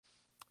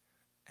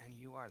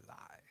you are live.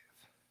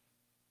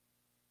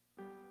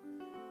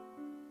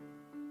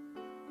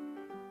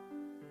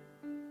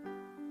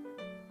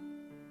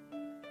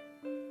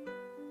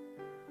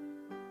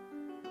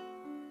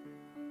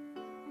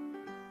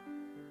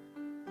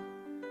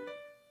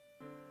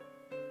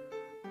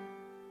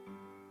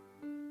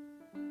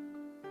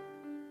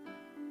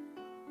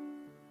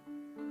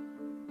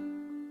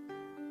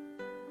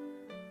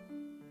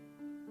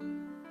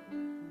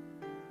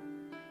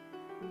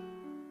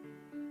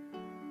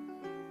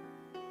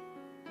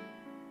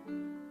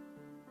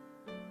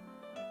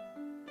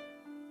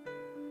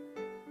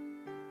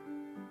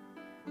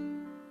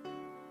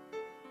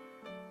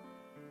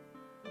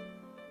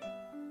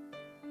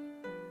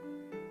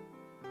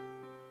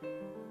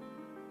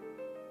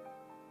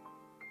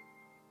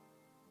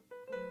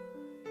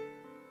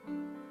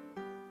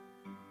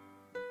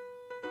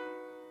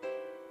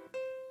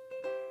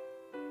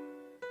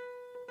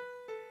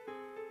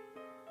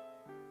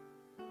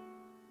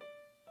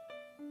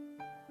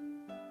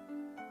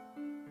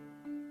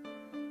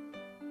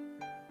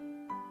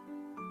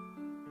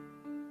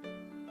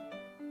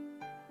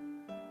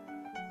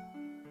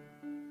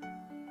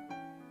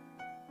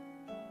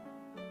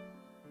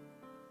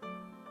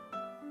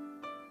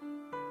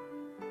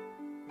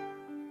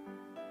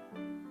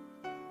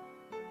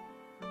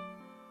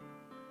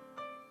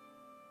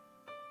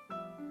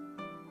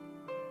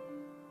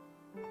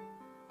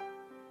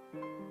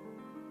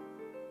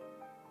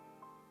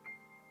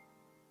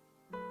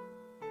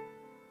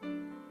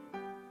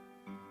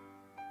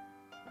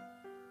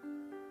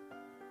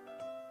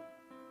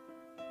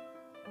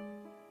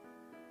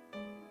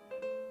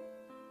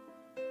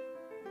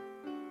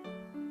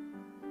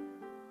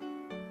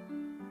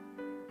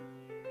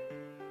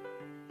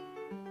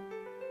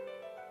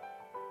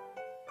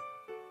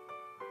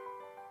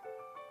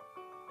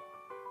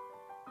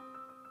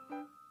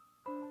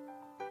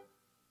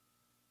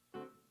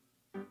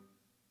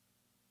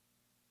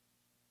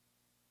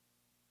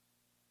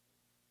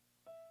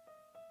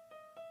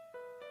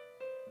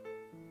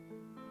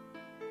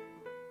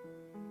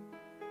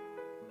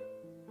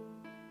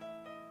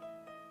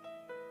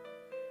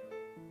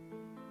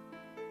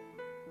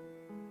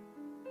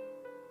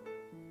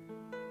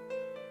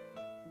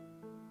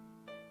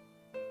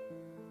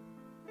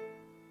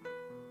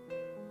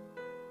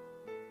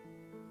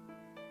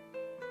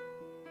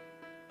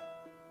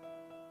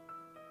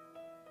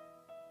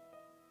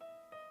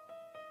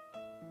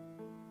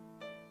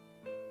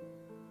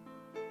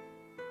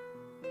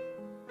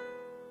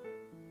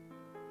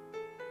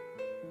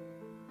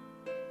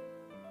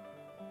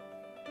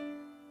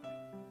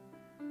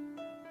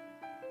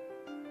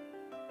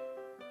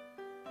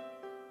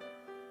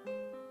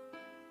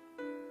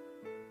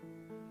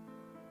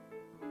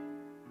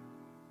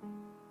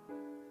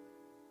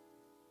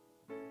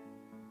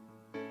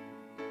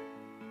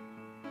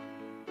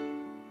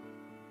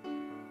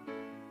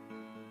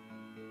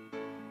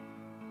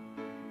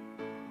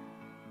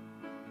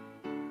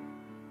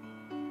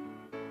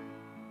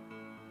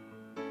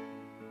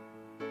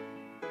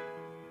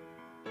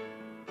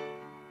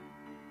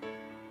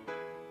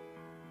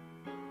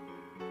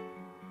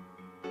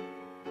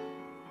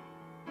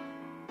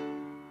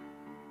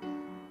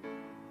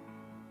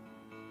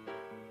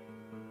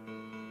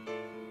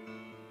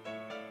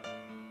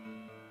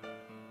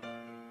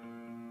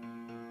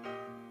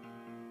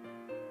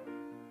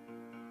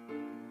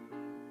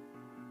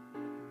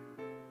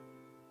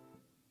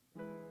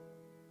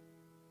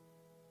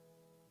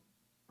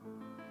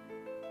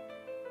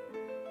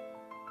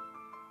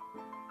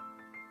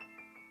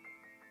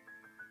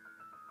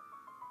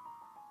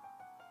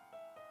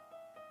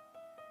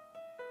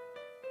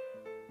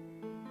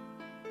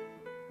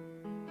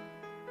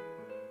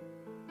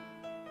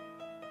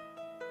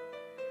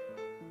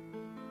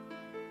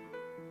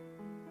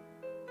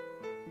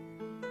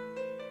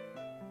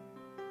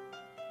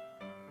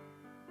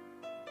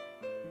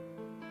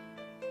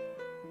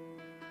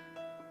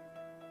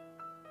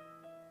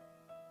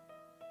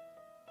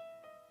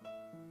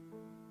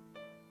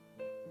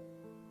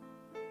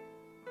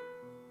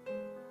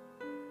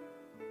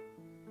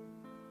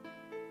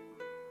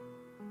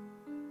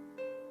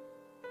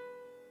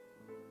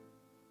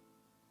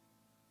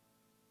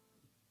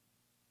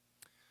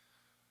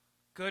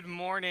 Good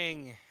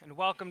morning, and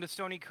welcome to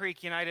Stony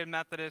Creek United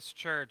Methodist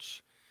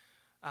Church.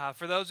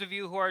 For those of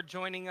you who are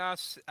joining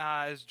us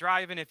as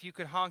driving, if you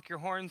could honk your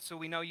horn so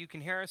we know you can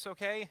hear us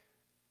okay.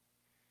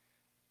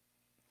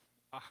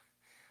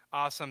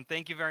 Awesome,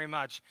 thank you very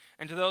much.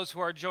 And to those who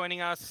are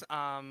joining us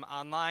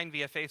online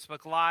via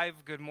Facebook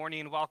Live, good morning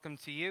and welcome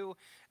to you,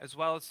 as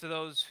well as to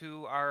those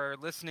who are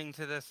listening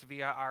to this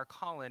via our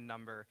call-in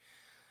number.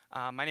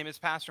 My name is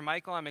Pastor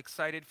Michael. I'm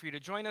excited for you to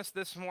join us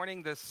this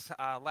morning, this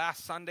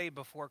last Sunday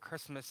before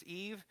Christmas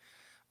Eve.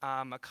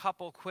 A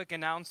couple quick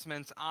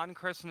announcements. On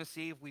Christmas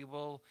Eve, we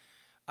will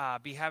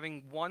be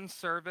having one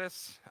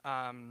service.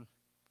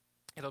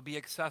 It'll be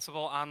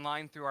accessible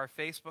online through our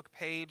Facebook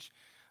page,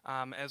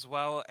 as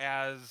well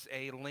as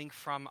a link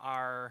from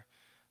our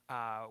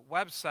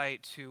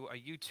website to a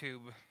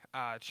YouTube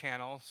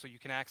channel, so you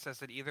can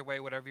access it either way,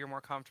 whatever you're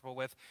more comfortable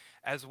with,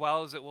 as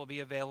well as it will be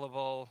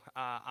available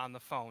on the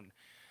phone.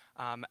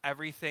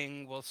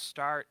 Everything will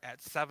start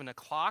at 7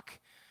 o'clock,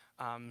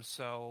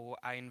 so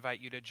I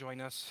invite you to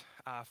join us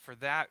for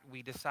that.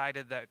 We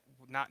decided that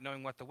not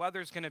knowing what the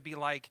weather's going to be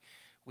like,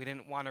 we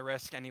didn't want to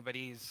risk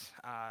anybody's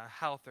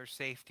health or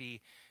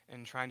safety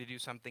in trying to do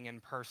something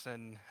in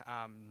person,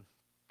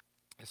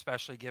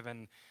 especially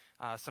given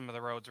some of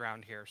the roads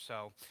around here.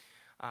 So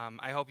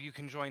I hope you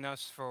can join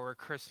us for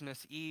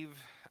Christmas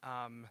Eve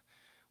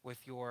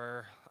with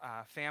your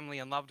family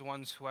and loved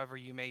ones, whoever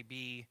you may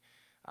be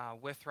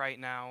with right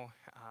now.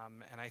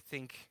 And I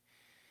think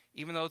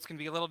even though it's going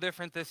to be a little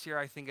different this year,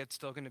 I think it's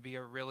still going to be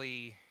a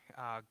really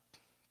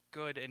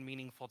good and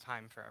meaningful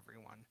time for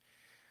everyone.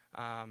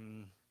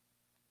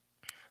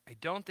 I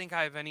don't think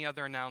I have any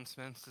other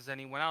announcements. Does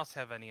anyone else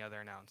have any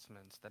other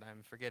announcements that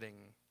I'm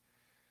forgetting?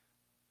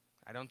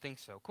 I don't think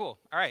so. Cool.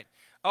 All right.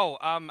 Oh,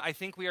 I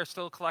think we are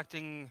still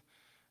collecting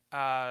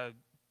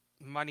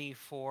money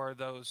for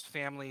those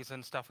families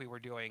and stuff we were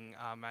doing.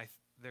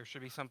 There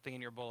should be something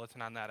in your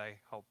bulletin on that, I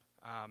hope.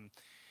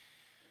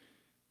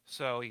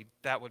 So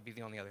that would be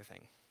the only other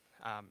thing.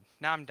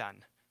 Now I'm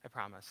done, I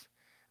promise.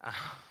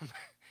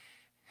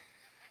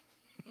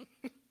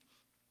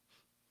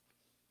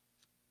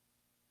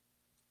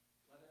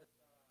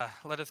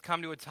 Let us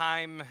come to a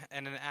time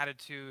and an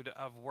attitude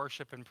of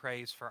worship and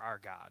praise for our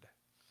God.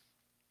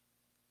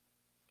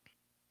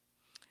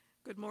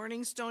 Good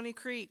morning, Stony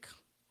Creek.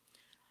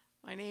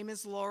 My name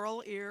is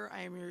Laurel Ear.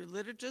 I am your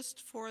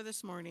liturgist for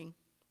this morning.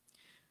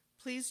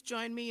 Please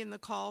join me in the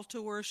call to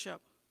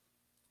worship.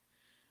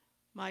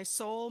 My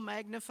soul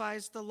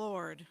magnifies the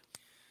Lord.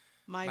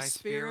 My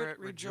spirit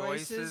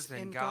rejoices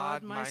in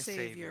God, my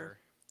Savior.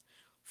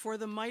 For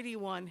the Mighty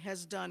One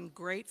has done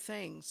great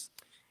things,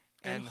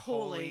 and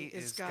holy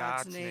is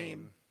God's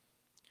name.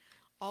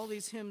 All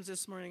these hymns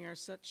this morning are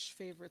such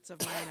favorites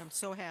of mine. I'm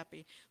so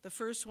happy. The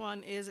first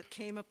one is It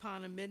Came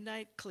Upon a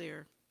Midnight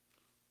Clear.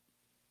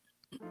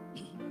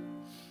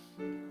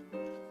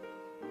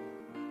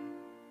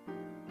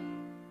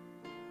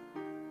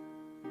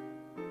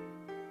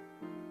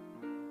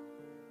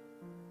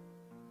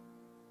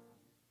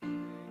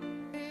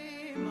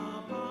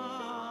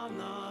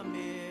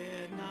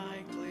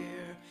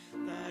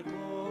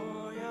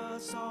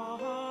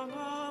 Song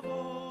of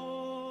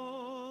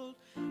old,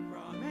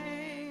 from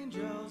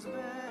angels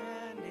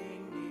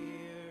bending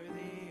near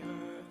the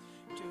earth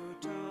to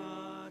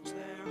touch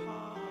their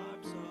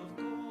harps of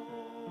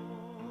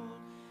gold.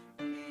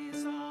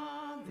 Peace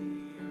on the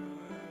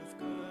earth,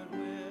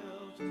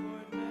 goodwill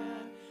toward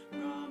men,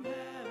 from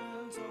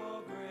heaven's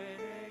all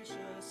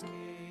gracious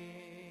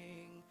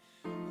King.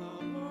 The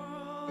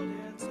world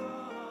in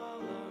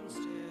solemn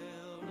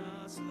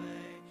stillness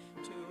lay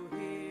to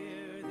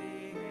hear the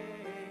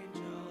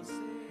angels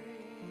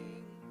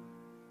sing.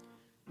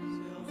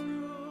 Still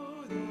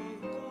through the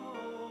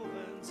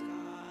cloven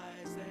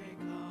skies they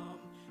come,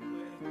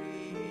 with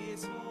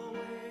peaceful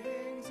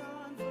wings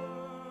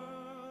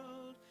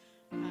unfurled,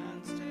 and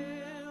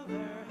still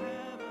their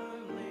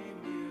heavenly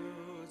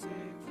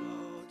music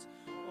floats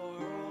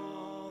o'er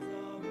all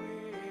the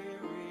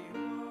weary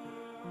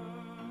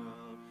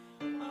world.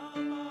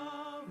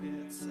 Above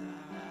its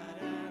sad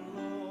and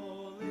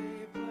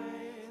lowly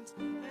plains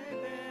they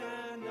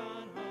bend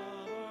on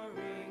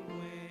hovering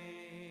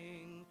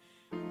wing,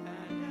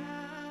 and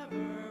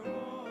ever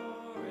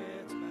o'er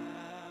its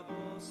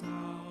babble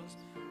sounds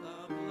the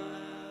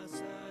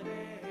blessed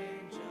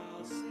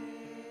angels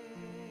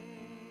sing.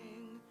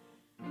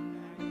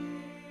 And ye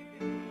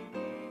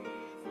beneath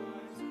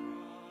life's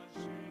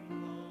crushing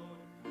load,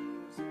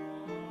 whose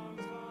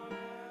forms are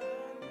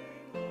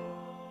bending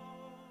low,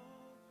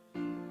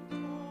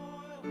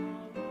 toil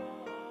along the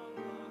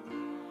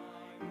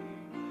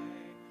climbing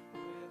way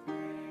with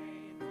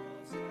painful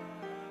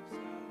steps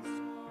and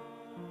slow.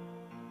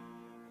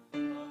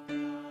 Look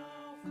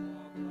now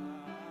for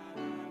glad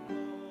and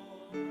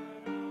golden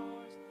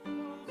hours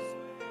move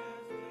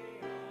swiftly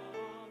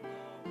on the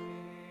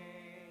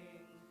wing.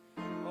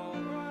 Oh,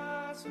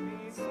 rest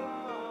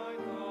beside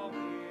the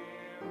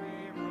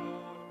weary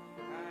road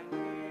and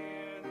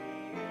hear the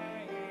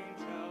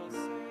angels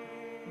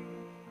sing.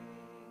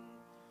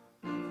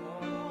 For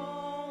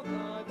all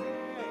the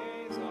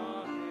days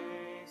are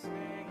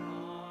hastening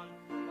on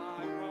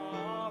by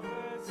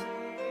prophecy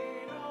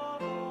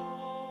of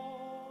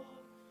old,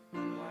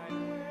 when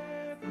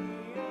with the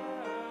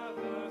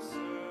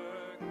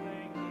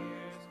ever-circling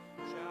years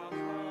shall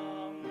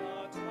come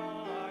the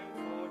time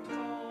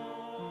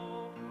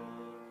foretold,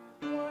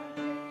 when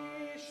He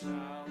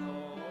shall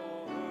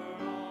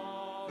over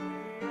all the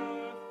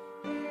earth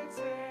its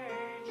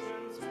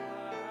ancient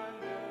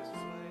splendors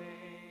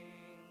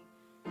fling.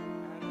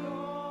 And the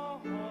whole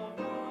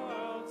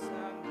world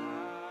send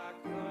back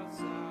the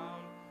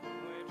sound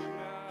which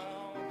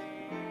now the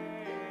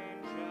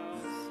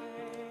angels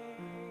sing.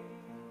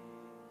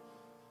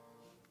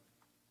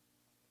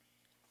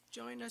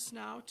 Join us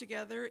now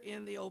together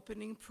in the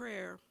opening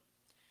prayer.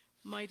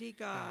 Mighty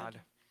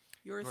God,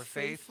 Your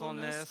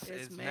faithfulness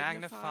is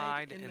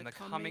magnified in the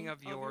coming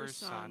of your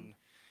Son,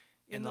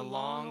 in the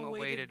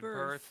long-awaited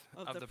birth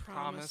of the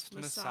promised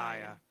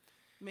Messiah.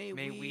 May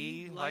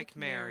we, like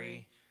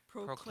Mary,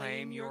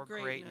 proclaim your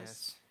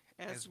greatness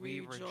as we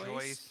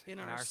rejoice in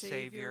our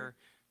Savior,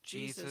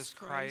 Jesus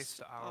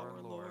Christ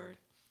our Lord.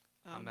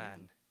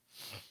 Amen.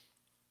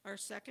 Our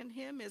second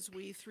hymn is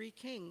We Three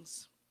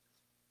Kings.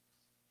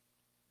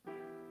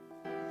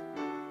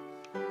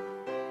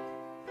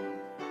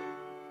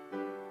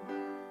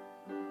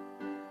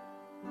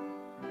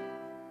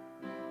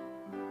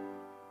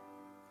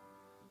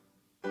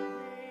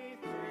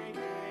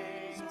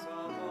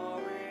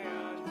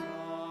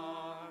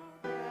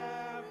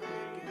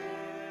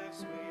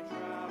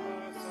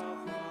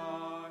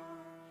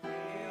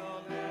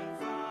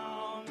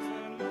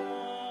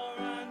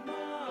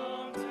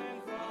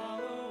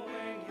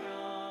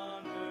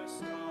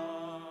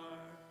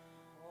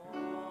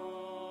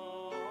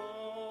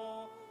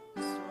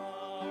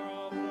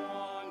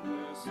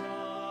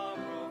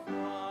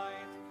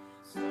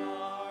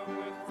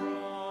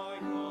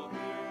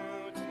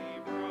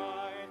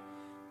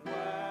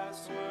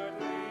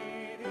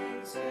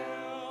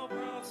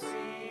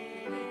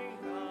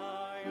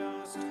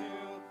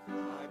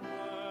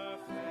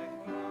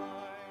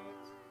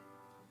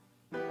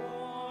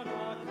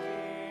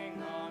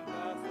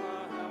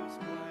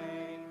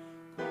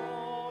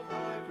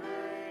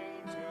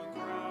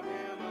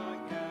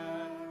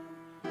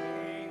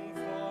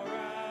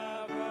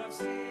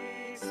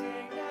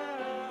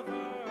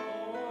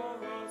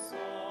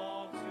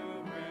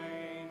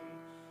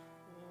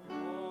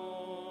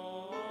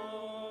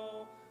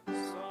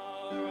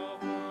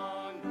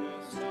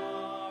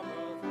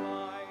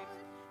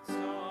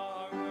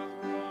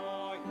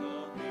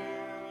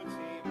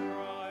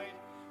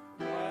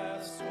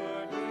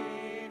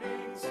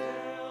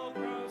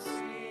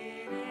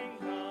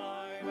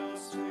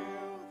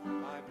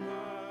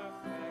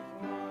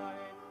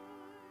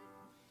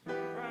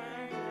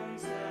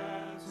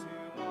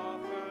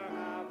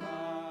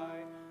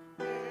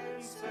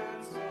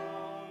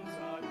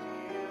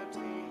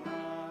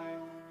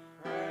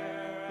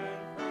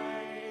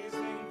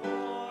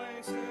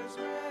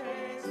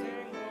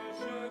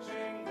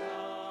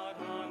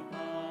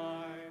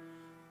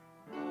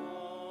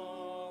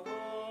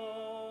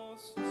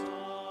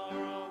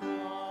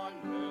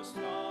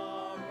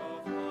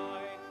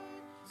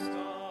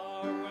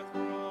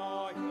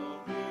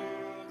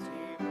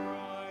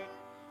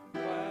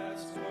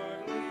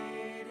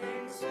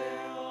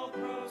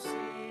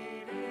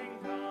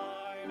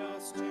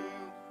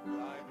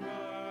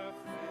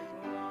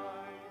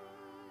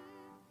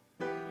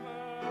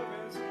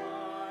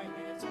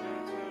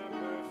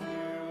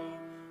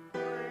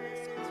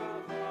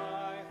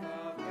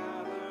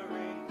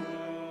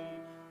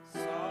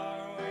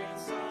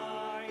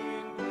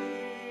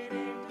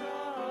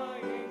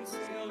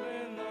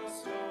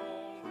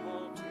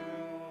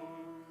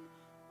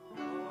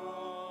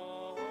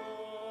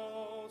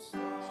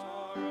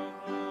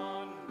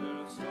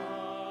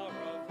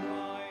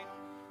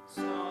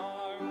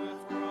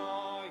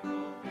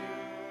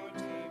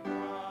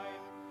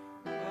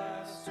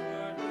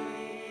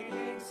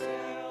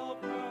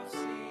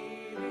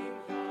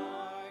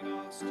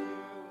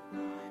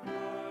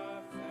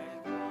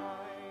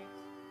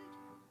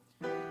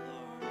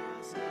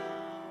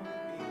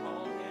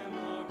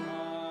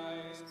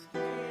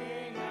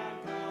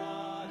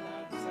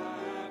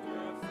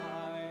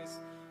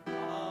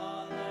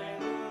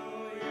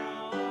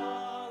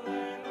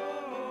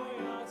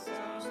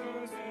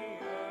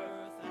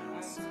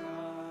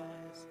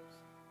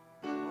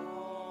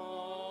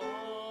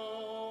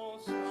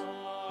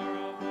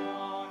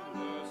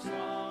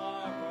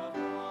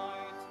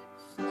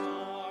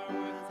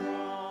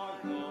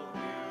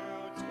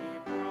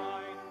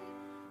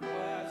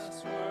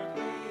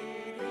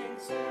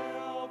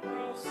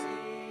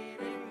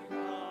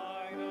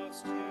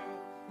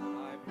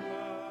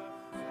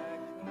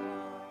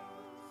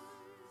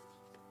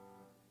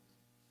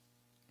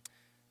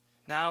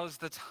 Now is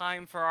the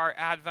time for our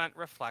Advent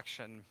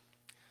reflection,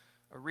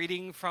 a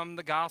reading from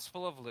the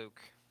Gospel of Luke.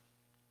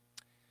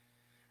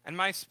 And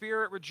my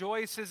spirit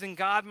rejoices in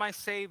God my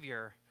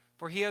Savior,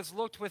 for he has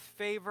looked with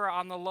favor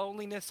on the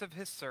lowliness of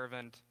his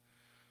servant.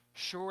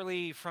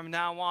 Surely from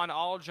now on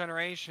all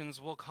generations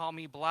will call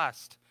me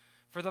blessed,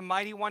 for the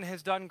Mighty One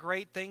has done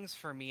great things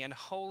for me, and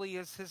holy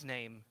is his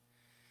name.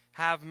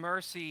 Have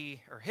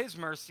mercy, or his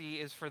mercy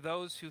is for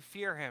those who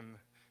fear him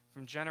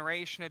from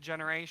generation to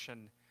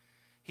generation.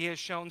 He has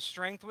shown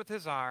strength with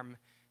his arm.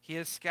 He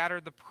has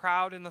scattered the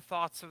proud in the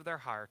thoughts of their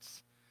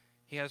hearts.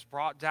 He has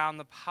brought down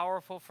the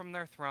powerful from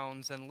their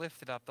thrones and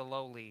lifted up the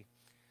lowly.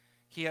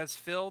 He has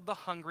filled the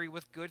hungry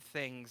with good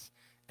things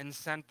and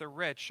sent the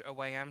rich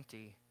away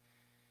empty.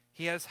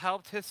 He has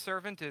helped his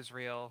servant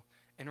Israel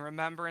in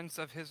remembrance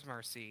of his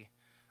mercy,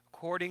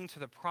 according to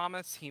the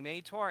promise he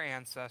made to our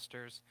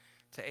ancestors,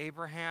 to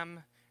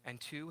Abraham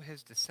and to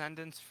his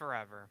descendants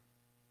forever.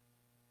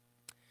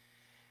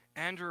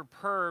 Andrew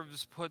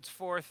Purves puts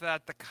forth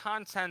that the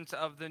content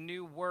of the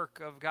new work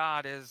of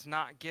God is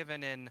not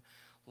given in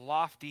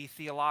lofty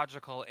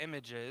theological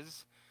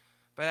images,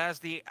 but as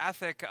the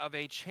ethic of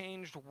a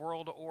changed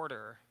world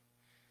order.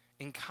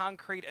 In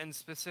concrete and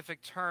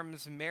specific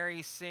terms,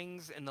 Mary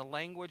sings in the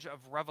language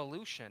of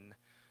revolution,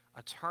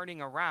 a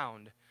turning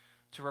around,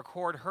 to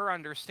record her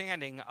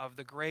understanding of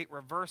the great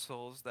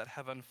reversals that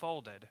have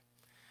unfolded.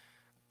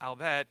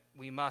 Albeit,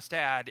 we must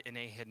add, in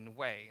a hidden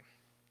way.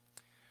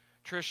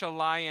 Tricia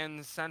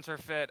Lyons,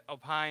 Centerfit,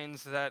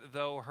 opines that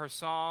through her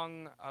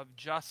song of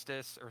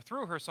justice,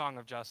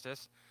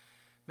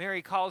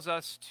 Mary calls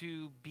us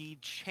to be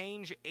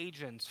change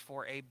agents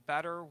for a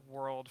better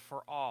world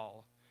for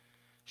all.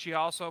 She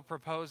also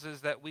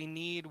proposes that we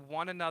need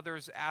one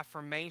another's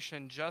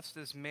affirmation just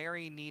as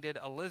Mary needed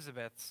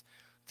Elizabeth's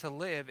to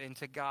live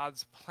into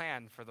God's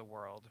plan for the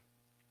world.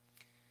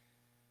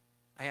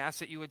 I ask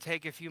that you would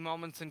take a few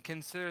moments and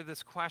consider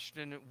this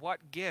question: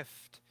 what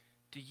gift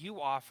do you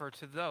offer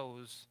to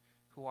those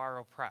who are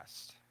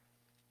oppressed?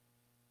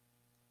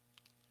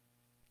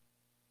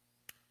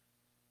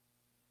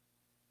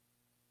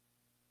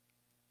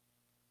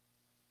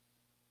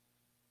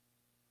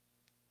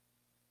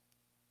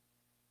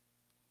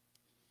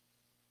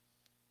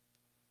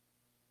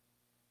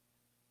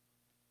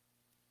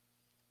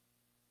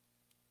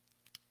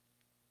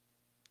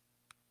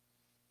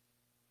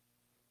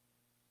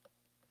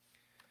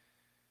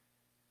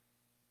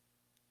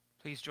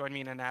 Please join me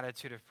in an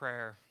attitude of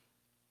prayer.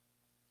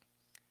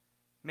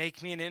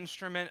 Make me an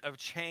instrument of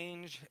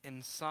change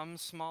in some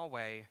small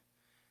way,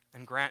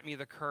 and grant me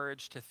the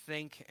courage to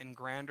think in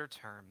grander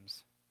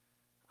terms.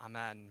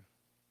 Amen.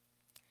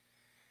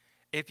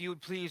 If you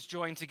would please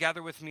join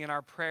together with me in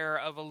our prayer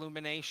of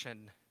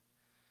illumination.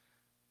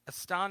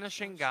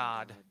 Astonishing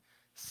God,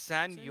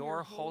 send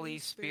your Holy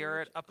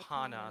Spirit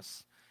upon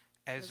us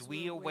as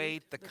we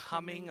await the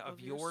coming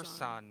of your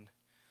Son.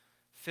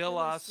 Fill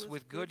us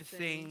with good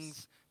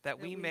things that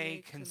we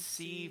may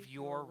conceive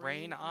your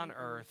reign on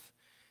earth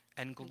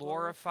and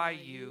glorify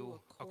you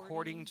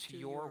according to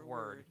your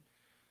word.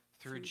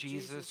 Through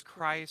Jesus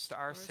Christ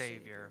our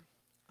Savior.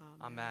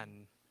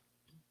 Amen.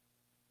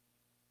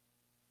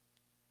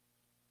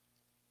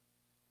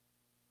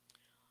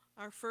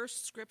 Our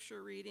first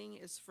scripture reading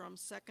is from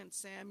 2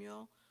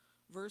 Samuel,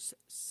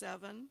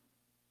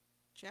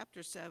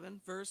 chapter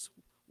 7, verse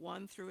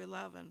 1 through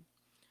 11.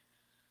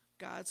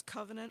 God's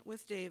covenant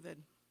with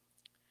David.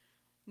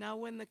 Now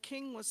when the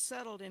king was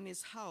settled in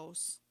his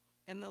house,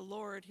 and the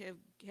Lord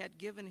had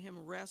given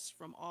him rest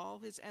from all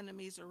his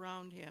enemies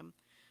around him,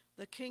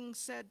 the king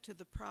said to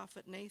the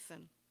prophet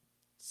Nathan,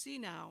 "See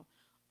now,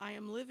 I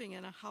am living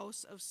in a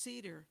house of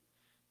cedar,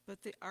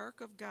 but the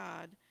ark of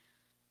God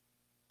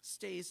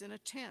stays in a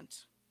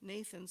tent."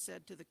 Nathan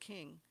said to the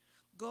king,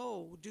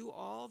 "Go, do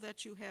all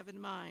that you have in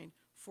mind,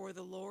 for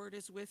the Lord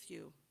is with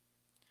you."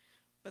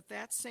 But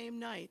that same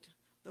night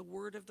the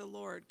word of the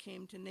Lord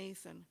came to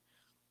Nathan,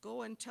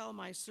 "Go and tell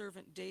my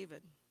servant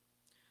David,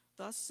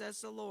 thus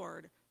says the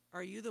Lord,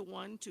 are you the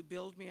one to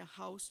build me a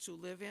house to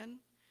live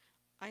in?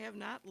 I have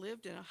not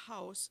lived in a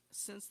house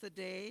since the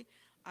day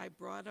I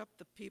brought up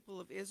the people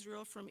of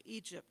Israel from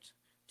Egypt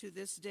to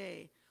this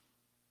day,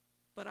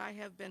 but I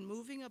have been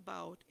moving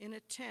about in a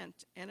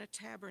tent and a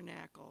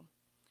tabernacle.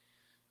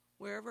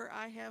 Wherever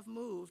I have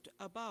moved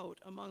about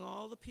among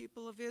all the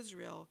people of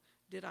Israel,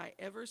 did I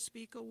ever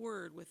speak a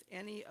word with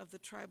any of the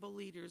tribal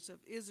leaders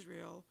of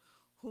Israel,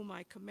 whom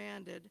I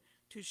commanded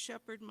to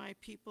shepherd my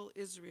people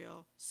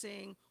Israel,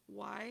 saying,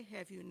 Why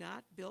have you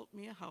not built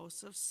me a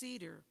house of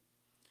cedar?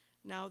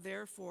 Now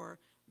therefore,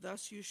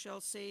 thus you shall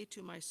say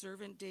to my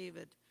servant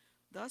David,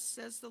 Thus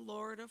says the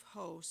Lord of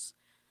hosts,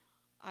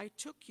 I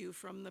took you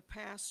from the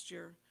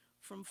pasture,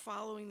 from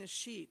following the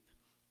sheep,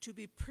 to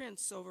be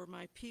prince over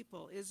my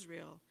people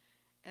Israel,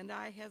 and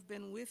I have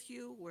been with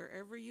you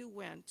wherever you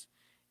went,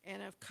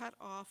 and have cut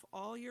off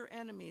all your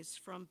enemies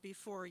from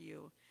before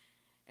you.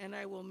 And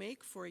I will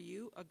make for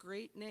you a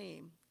great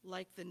name,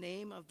 like the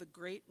name of the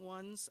great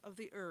ones of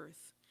the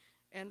earth.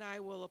 And I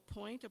will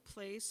appoint a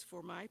place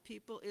for my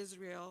people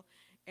Israel,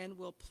 and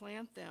will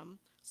plant them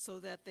so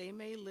that they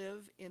may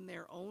live in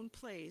their own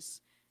place,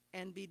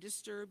 and be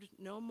disturbed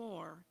no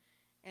more,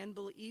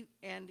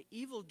 and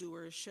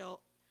evildoers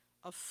shall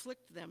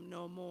afflict them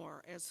no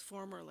more, as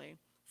formerly,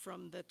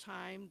 from the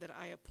time that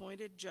I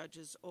appointed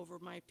judges over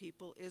my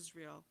people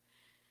Israel.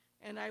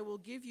 And I will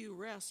give you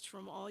rest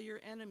from all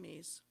your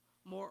enemies.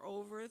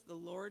 Moreover, the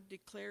Lord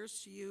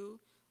declares to you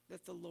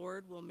that the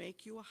Lord will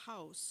make you a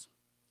house.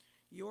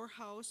 Your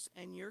house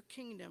and your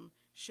kingdom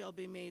shall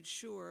be made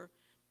sure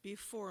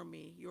before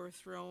me. Your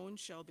throne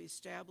shall be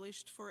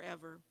established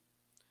forever.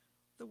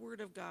 The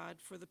word of God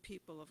for the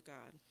people of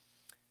God.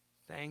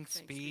 Thanks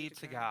be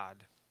to God.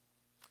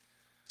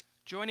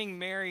 Joining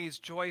Mary's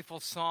joyful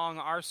song,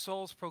 our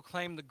souls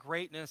proclaim the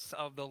greatness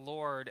of the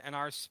Lord, and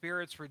our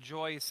spirits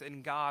rejoice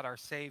in God our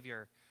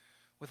Savior.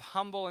 With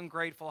humble and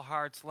grateful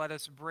hearts, let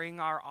us bring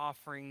our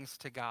offerings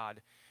to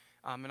God.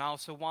 And I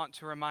also want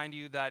to remind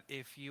you that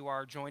if you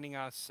are joining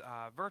us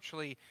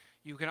virtually,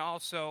 you can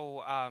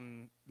also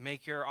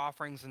make your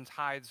offerings and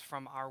tithes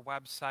from our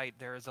website.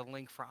 There is a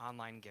link for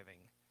online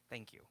giving.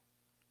 Thank you.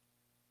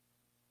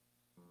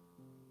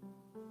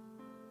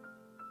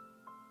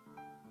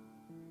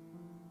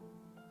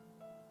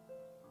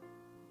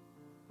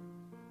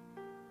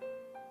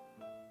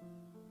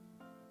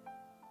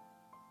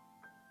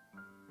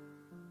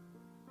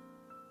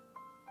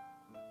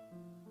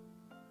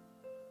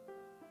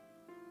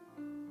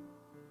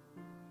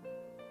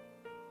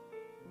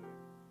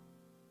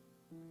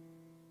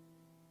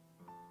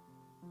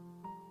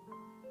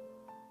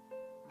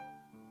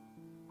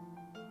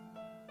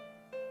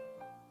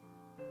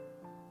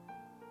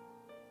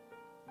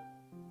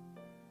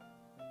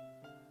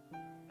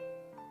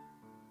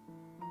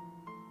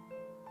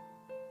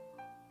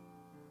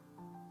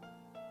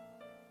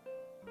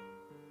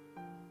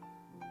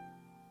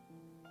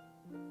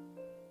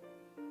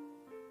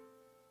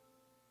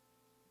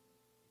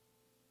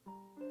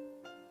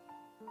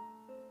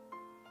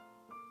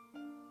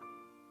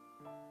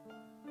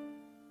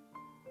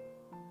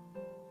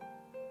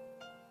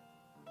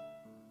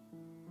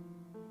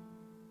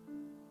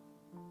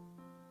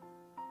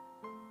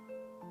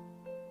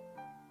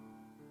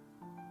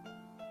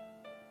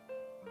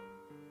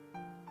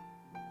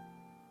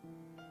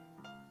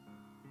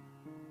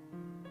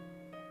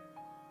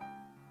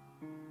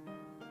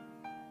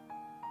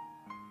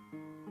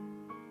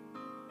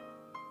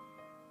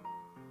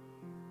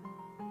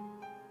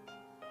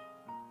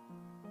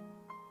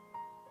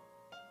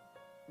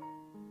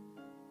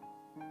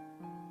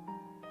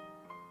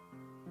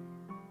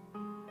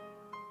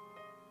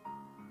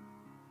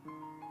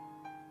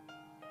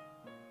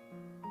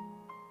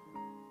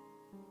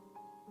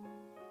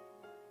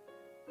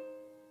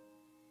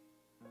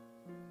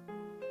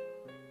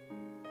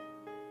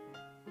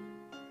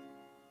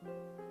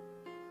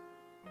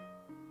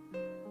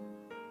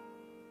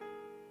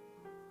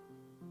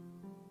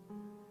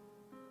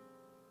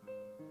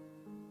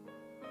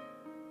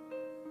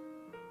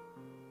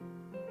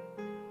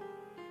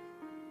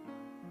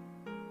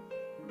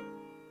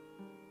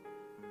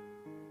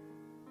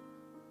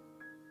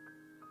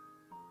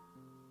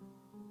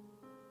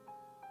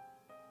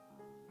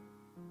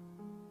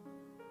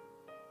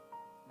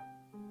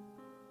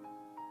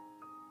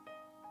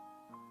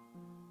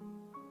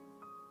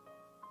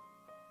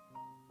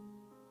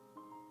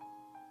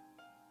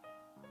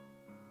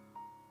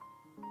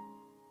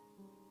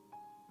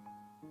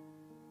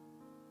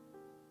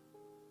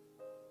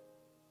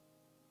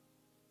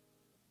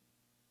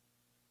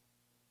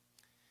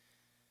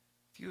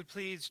 If you would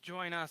please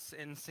join us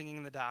in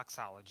singing the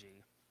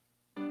doxology.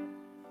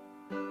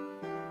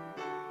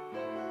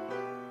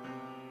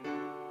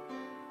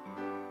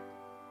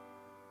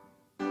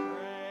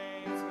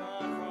 Praise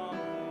God from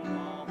whom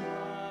all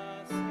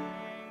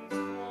blessings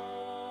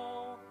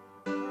flow.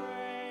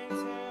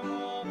 Praise Him,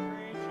 all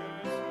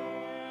creatures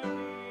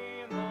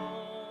here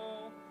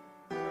below.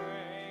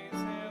 Praise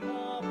Him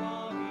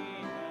above,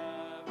 ye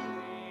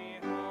heavenly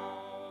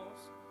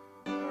hosts.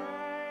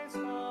 Praise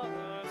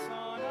Father,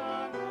 Son,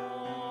 and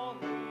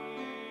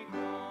Holy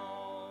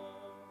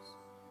Ghost.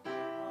 Amen.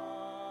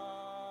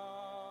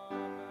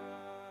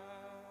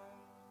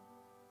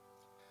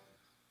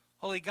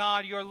 Holy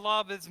God, your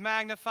love is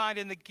magnified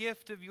in the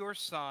gift of your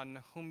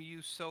Son, whom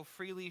you so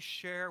freely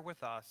share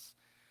with us.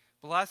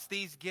 Bless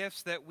these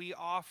gifts that we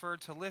offer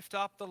to lift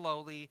up the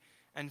lowly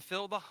and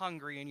fill the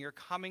hungry in your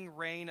coming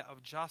reign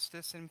of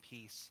justice and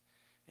peace.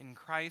 In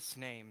Christ's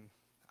name,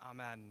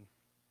 amen.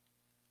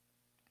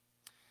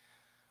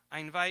 I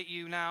invite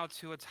you now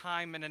to a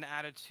time and an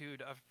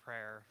attitude of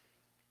prayer.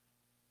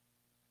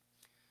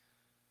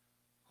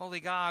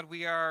 Holy God,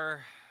 we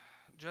are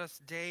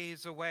just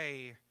days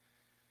away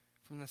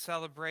from the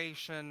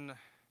celebration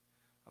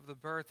of the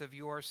birth of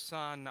your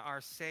Son,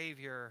 our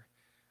Savior,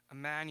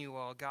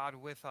 Emmanuel, God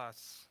with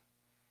us,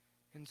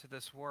 into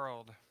this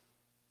world.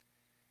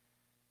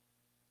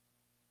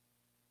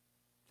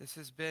 This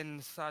has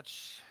been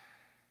such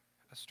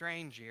a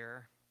strange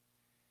year.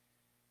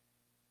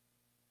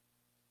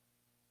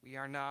 We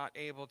are not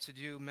able to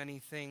do many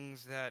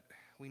things that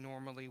we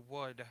normally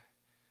would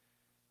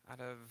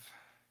out of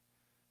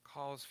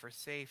calls for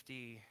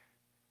safety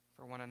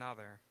for one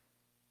another.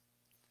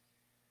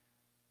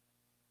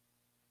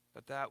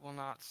 But that will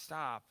not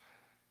stop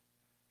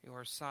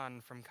your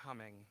Son from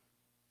coming,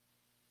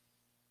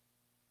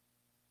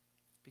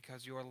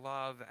 because your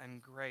love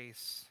and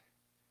grace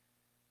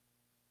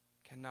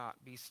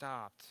cannot be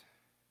stopped,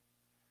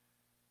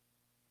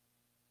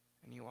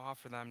 and you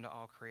offer them to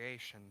all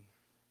creation.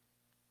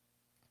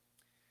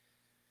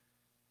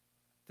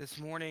 This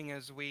morning,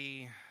 as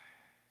we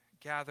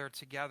gather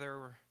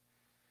together,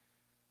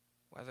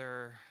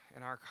 whether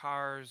in our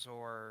cars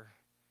or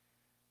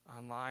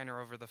online or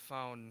over the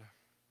phone,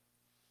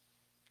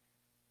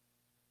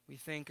 we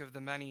think of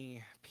the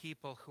many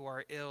people who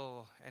are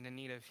ill and in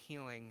need of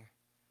healing,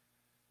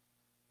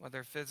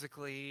 whether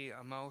physically,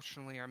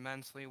 emotionally, or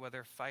mentally,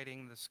 whether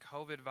fighting this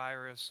COVID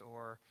virus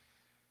or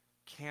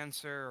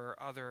cancer or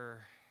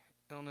other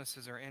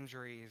illnesses or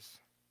injuries.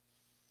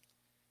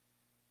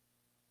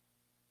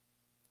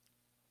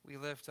 We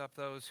lift up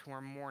those who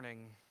are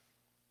mourning.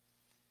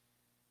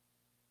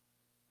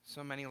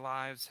 So many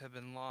lives have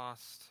been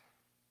lost.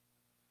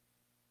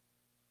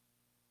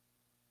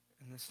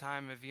 In this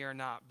time of year,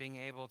 not being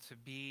able to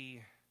be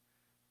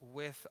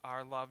with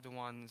our loved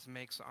ones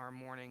makes our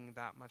mourning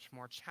that much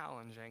more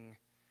challenging.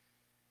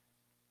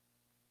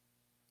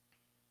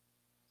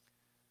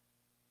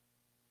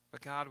 But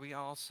God, we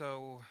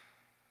also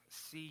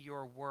see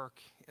your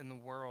work in the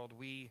world.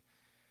 We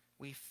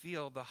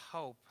feel the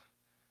hope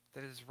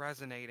that is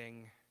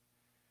resonating.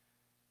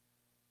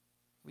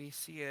 We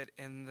see it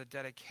in the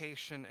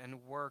dedication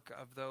and work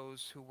of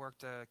those who work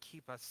to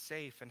keep us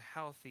safe and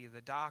healthy, the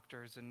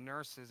doctors and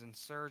nurses and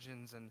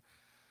surgeons and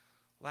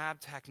lab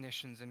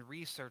technicians and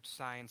research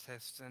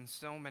scientists and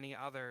so many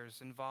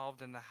others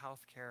involved in the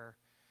healthcare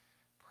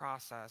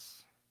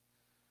process.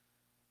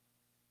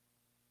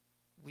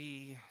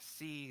 We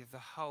see the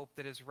hope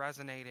that is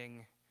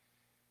resonating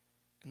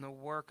in the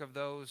work of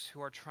those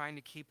who are trying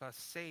to keep us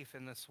safe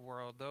in this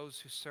world,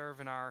 those who serve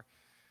in our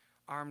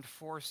armed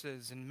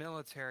forces and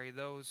military,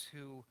 those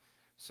who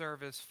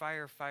serve as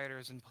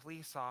firefighters and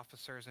police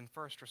officers and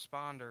first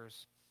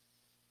responders.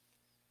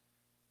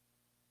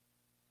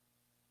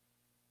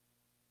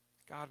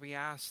 God, we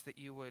ask that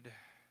you would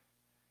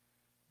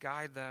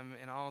guide them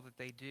in all that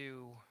they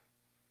do,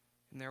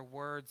 in their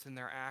words and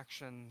their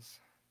actions.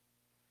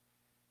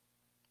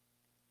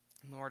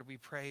 And Lord, we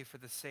pray for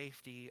the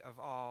safety of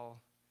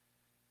all,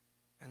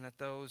 and that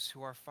those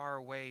who are far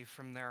away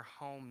from their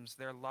homes,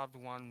 their loved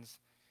ones,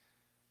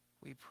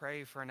 we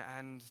pray for an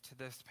end to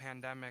this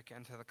pandemic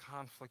and to the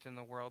conflict in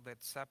the world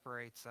that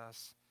separates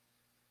us,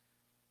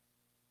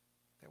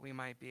 that we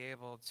might be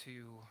able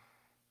to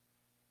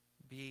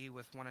be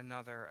with one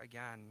another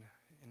again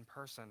in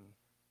person.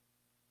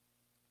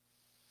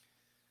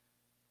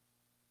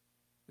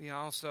 We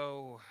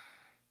also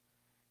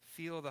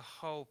feel the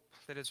hope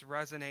that is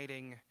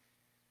resonating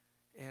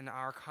in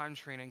our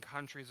country and in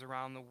countries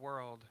around the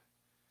world.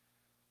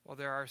 While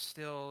there are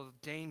still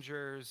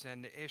dangers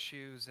and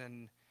issues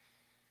and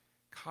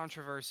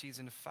controversies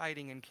and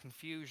fighting and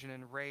confusion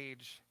and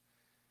rage,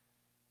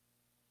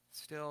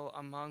 still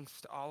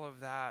amongst all of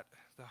that,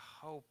 the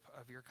hope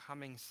of your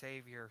coming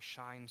Savior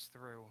shines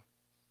through.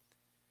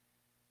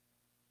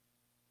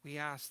 We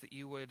ask that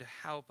you would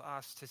help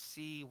us to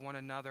see one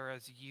another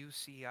as you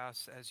see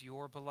us, as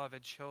your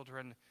beloved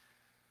children,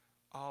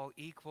 all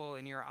equal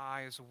in your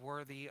eyes,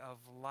 worthy of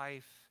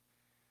life,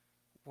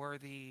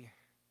 worthy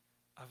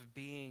of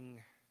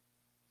being,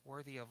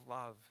 worthy of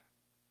love.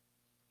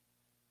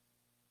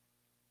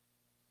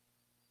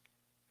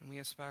 We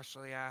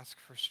especially ask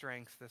for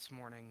strength this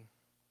morning.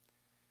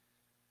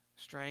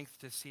 Strength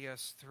to see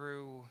us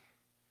through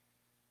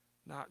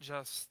not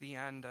just the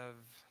end of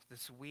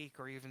this week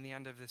or even the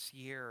end of this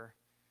year,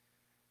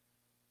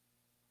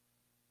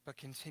 but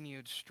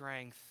continued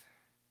strength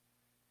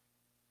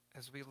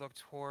as we look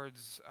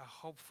towards a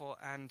hopeful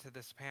end to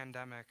this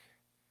pandemic.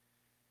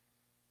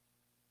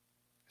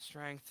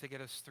 Strength to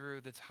get us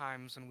through the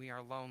times when we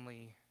are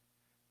lonely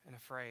and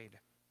afraid.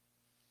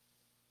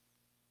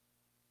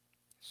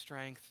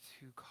 Strength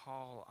to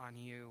call on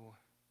you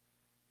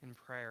in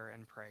prayer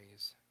and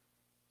praise.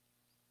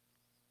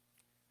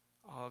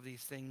 All of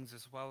these things,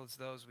 as well as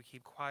those we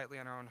keep quietly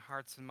in our own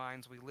hearts and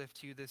minds, we lift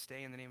to you this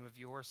day in the name of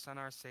your Son,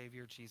 our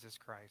Savior, Jesus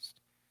Christ.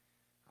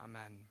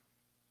 Amen.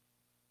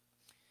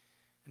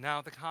 And now,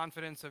 with the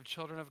confidence of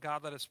children of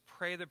God, let us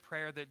pray the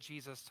prayer that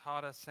Jesus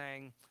taught us,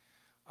 saying,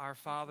 Our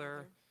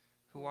Father,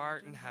 who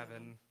art in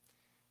heaven,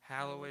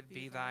 hallowed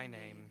be thy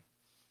name.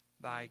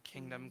 Thy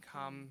kingdom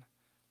come,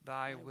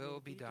 thy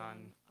will be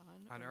done,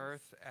 on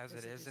earth as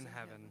it is in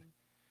heaven.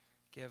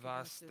 Give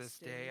us this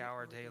day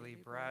our daily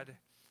bread,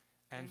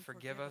 and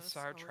forgive us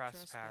our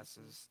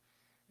trespasses,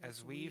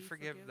 as we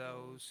forgive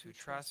those who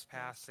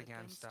trespass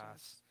against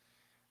us.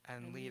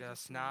 And lead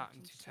us not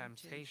into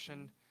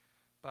temptation,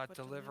 but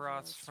deliver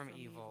us from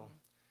evil.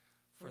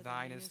 For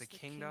thine is the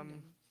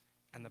kingdom,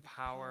 and the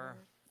power,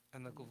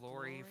 and the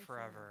glory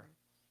forever.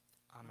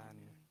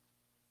 Amen.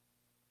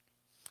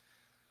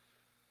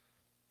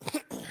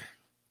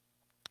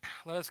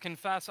 Let us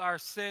confess our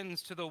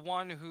sins to the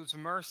one whose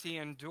mercy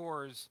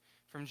endures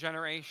from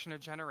generation to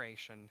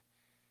generation.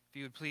 If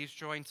you would please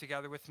join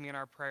together with me in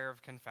our prayer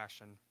of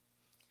confession.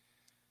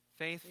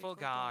 Faithful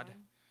God,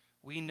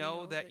 we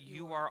know that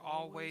you are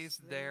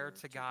always there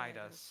to guide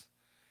us,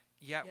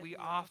 yet we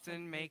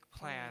often make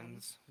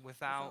plans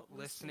without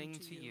listening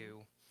to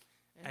you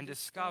and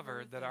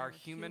discover that our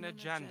human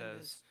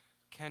agendas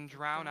can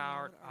drown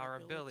out our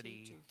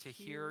ability to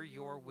hear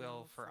your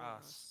will for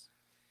us.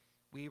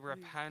 We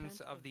repent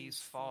of these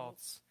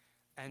faults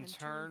and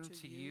turn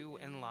to you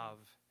in love.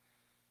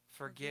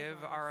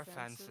 Forgive our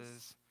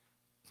offenses,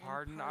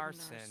 pardon our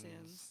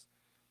sins,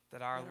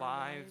 that our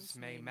lives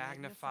may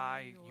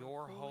magnify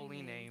your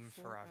holy name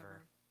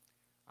forever.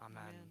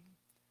 Amen.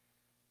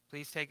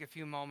 Please take a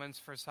few moments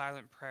for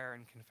silent prayer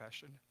and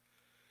confession.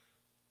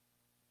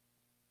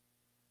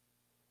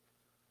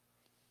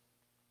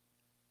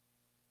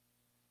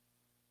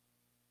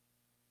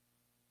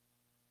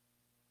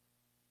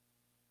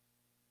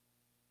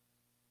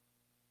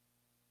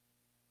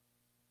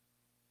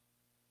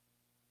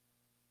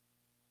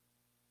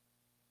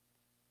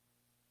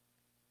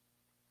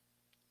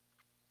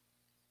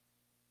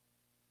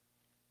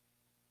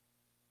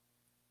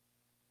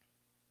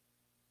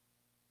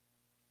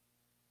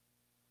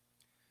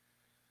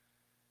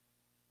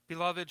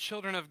 Beloved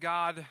children of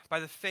God, by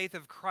the faith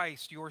of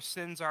Christ, your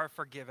sins are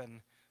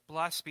forgiven.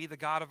 Blessed be the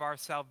God of our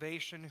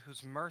salvation,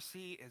 whose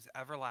mercy is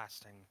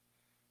everlasting.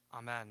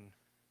 Amen.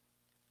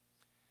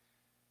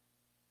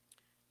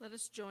 Let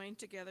us join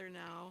together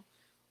now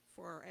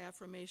for our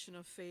affirmation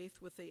of faith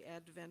with the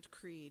Advent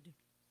Creed.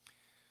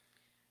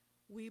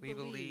 We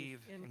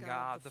believe in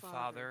God the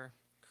Father,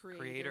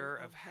 creator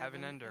of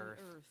heaven and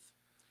earth,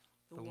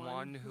 the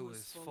one who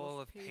is full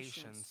of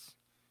patience,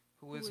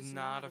 who is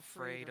not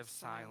afraid of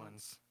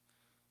silence,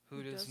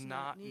 who does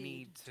not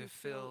need to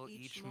fill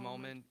each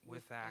moment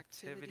with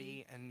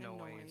activity and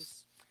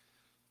noise,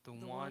 the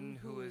one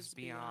who is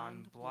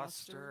beyond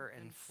bluster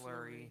and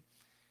flurry,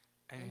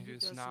 and who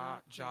does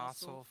not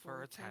jostle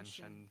for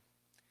attention.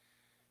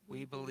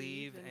 We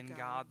believe in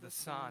God the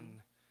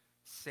Son,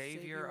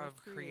 Savior of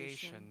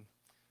creation,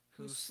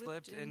 who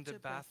slipped into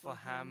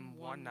Bethlehem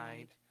one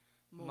night,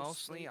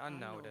 mostly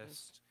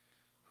unnoticed,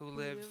 who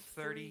lived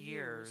 30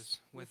 years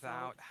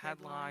without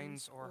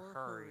headlines or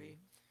hurry,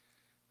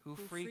 who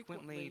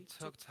frequently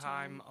took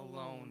time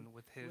alone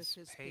with his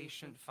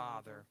patient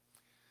Father,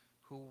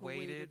 who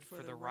waited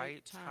for the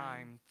right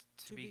time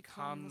to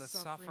become the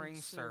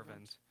suffering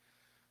servant,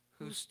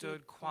 who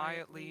stood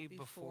quietly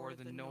before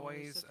the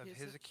noise of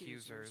his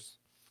accusers,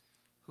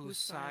 whose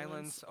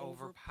silence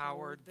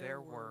overpowered their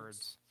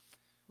words,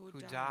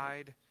 who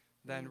died,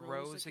 then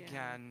rose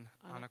again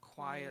on a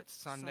quiet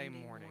Sunday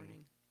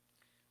morning.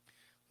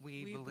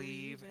 We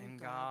believe in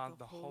God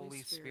the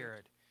Holy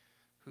Spirit,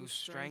 who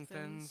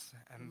strengthens,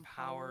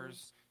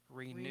 empowers,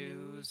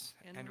 renews,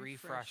 and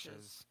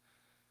refreshes,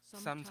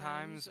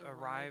 sometimes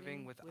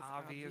arriving with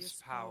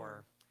obvious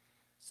power,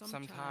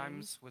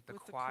 sometimes with the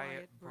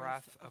quiet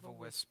breath of a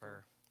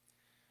whisper.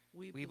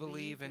 We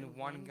believe in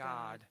one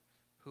God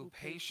who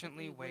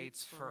patiently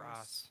waits for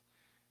us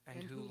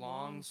and who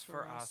longs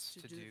for us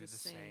to do the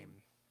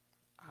same.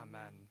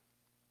 Amen.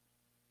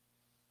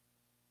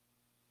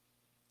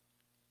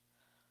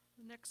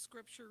 The next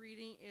scripture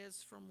reading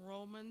is from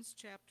Romans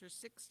chapter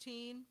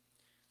 16,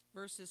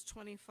 verses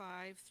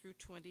 25 through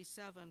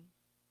 27.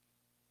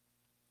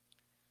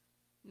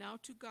 Now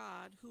to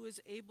God, who is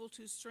able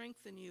to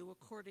strengthen you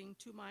according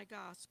to my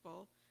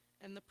gospel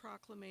and the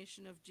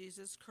proclamation of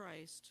Jesus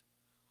Christ,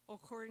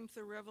 according to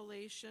the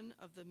revelation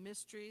of the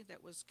mystery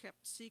that was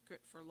kept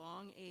secret for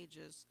long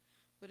ages,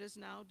 but is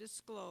now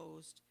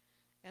disclosed,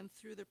 and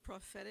through the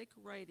prophetic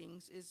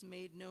writings is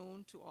made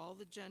known to all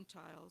the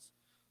Gentiles,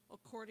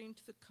 according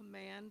to the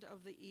command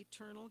of the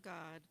eternal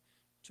God,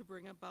 to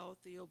bring about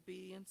the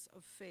obedience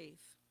of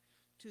faith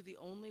to the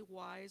only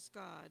wise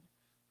God,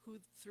 who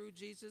through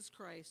Jesus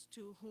Christ,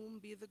 to whom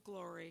be the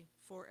glory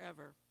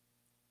forever.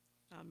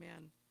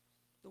 Amen.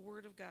 The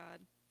word of God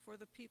for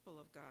the people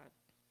of God.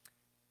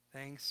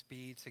 Thanks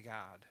be to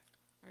God.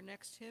 Our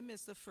next hymn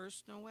is the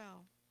First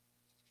Noel.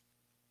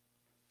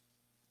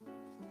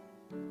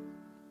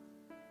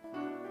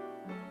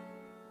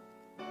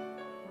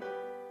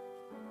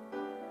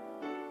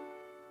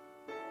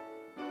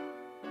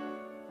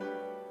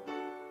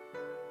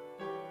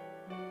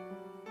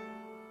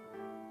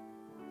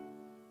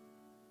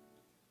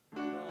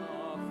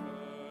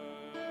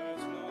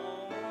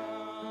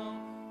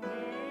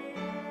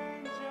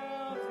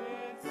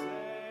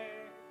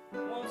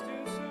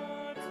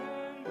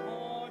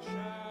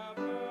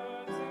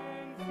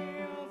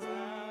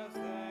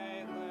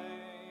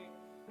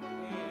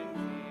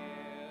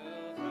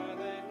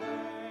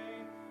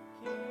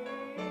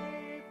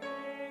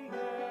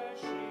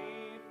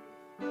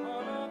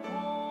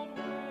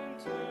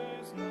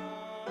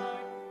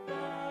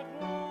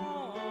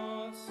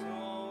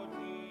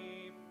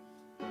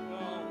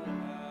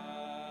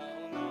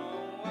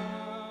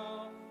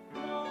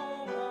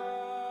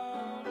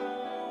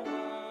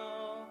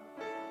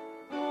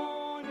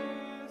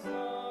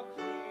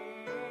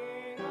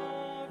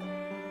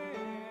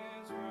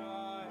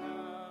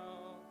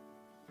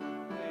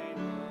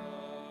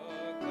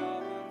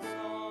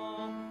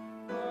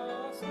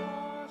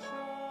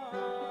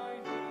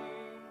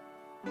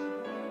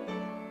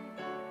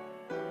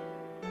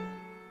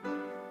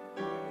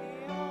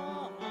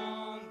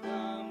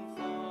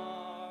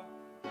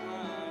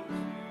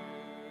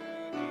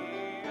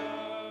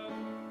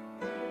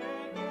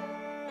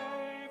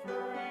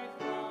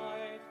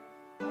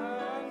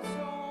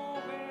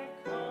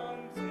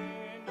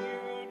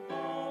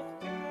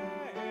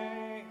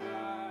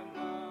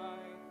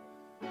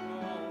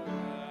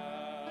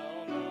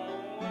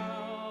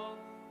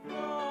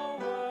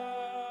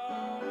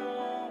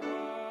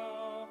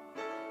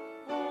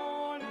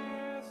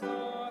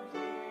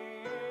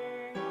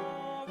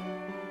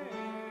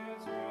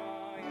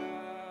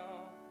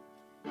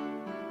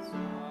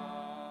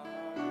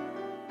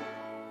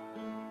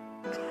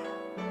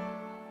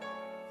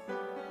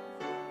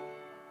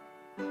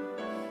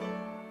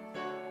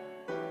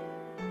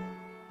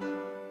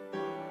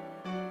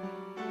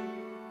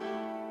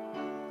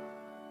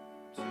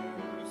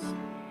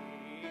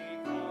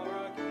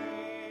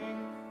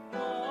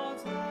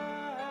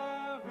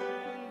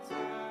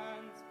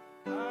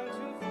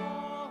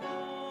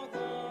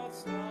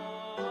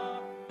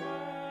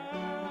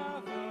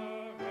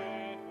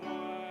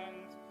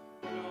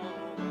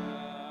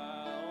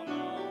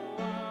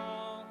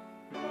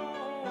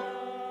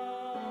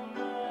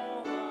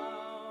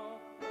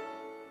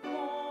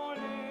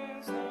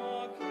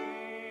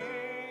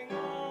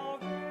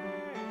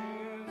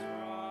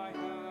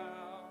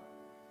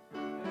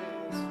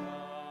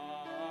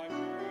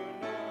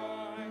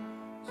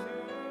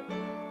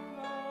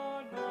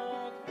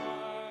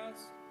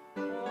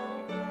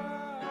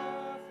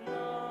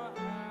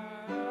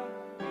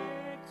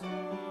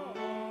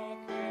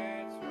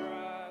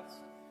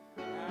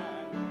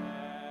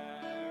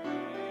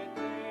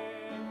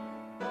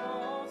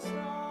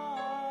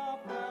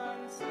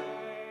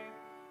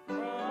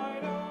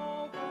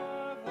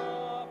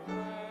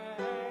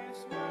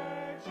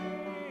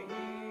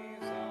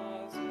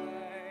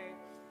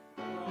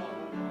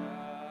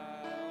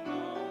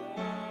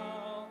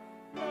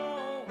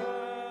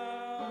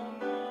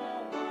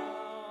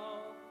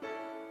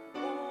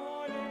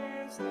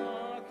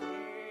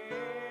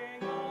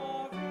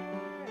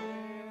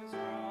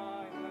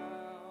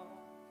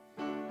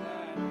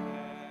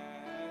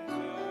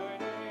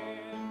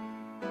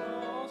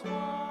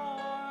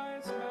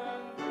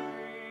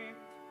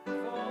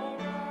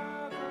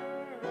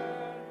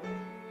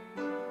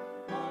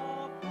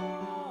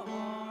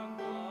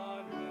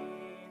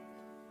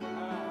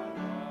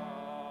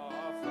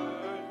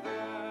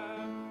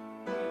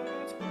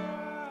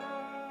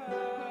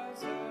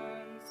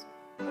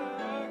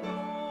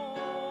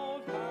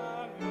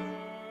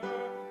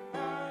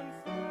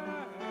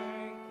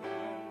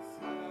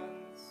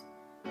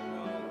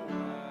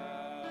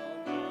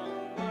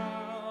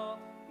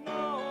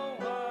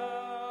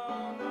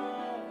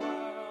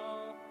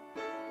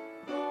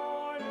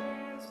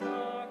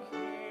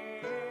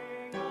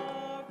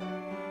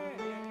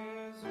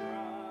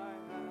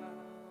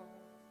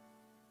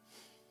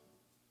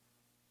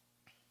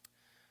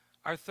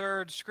 Our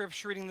third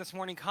scripture reading this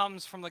morning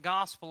comes from the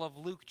Gospel of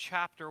Luke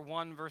chapter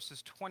 1,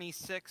 verses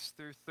 26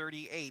 through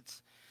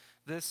 38.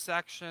 This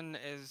section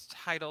is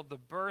titled, The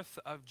Birth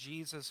of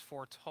Jesus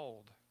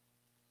Foretold.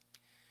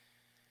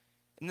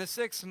 In the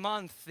 6th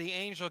month, the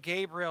angel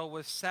Gabriel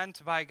was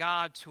sent by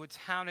God to a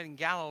town in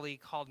Galilee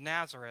called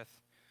Nazareth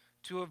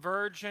to a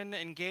virgin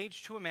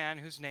engaged to a man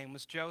whose name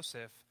was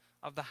Joseph,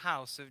 of the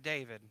house of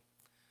David.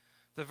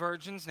 The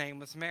virgin's name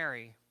was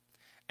Mary.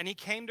 And he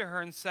came to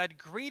her and said,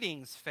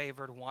 "Greetings,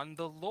 favored one,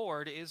 the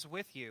Lord is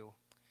with you."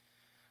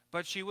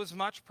 But she was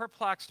much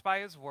perplexed by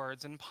his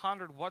words and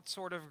pondered what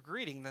sort of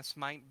greeting this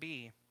might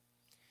be.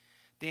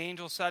 The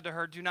angel said to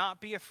her, "Do not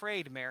be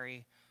afraid,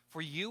 Mary,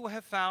 for you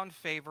have found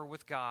favor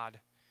with God.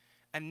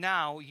 And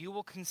now you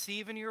will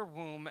conceive in your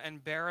womb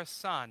and bear a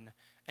son,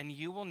 and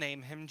you will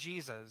name him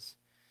Jesus.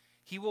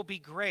 He will be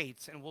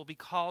great and will be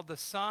called the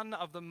Son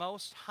of the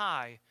Most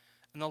High,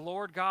 and the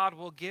Lord God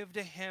will give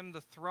to him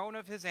the throne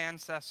of his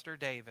ancestor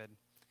David.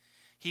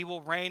 He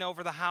will reign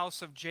over the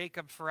house of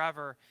Jacob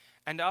forever,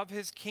 and of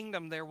his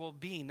kingdom there will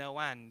be no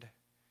end."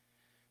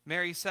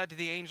 Mary said to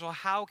the angel,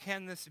 "How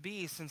can this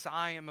be, since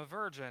I am a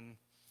virgin?"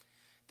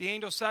 The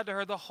angel said to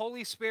her, "The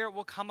Holy Spirit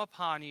will come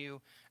upon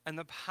you, and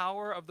the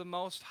power of the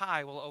Most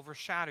High will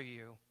overshadow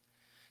you.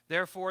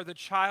 Therefore, the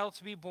child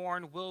to be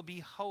born will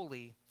be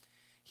holy.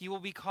 He will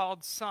be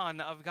called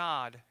Son of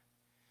God.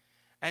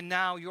 And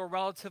now your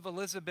relative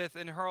Elizabeth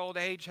in her old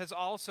age has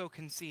also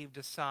conceived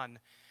a son,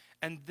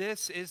 and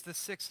this is the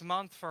 6th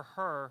month for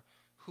her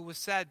who was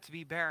said to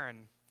be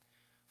barren.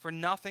 For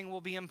nothing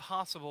will be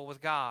impossible with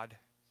God."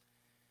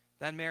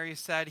 Then Mary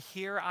said,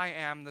 "Here I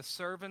am, the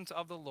servant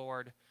of the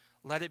Lord.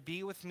 Let it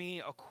be with me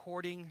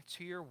according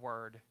to your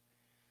word."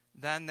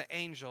 Then the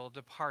angel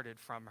departed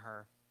from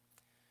her.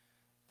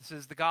 This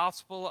is the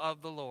gospel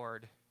of the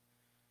Lord.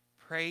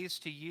 Praise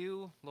to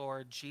you,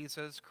 Lord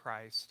Jesus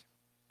Christ.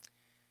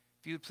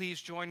 If you would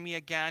please join me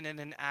again in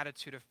an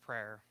attitude of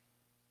prayer.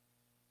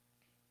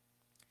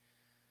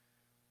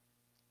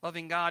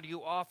 Loving God,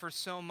 you offer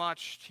so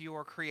much to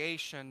your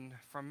creation,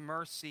 from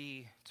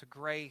mercy to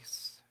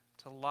grace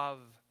to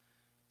love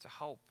to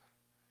hope.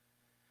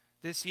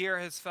 This year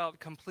has felt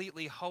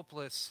completely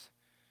hopeless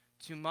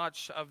to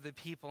much of the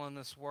people in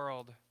this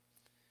world.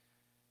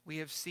 We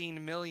have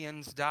seen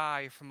millions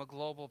die from a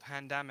global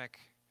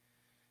pandemic.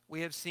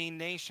 We have seen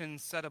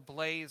nations set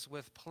ablaze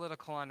with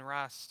political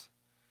unrest.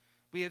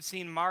 We have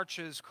seen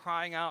marches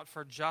crying out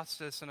for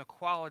justice and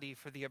equality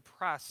for the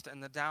oppressed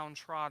and the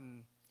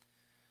downtrodden.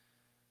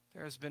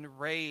 There has been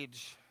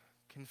rage,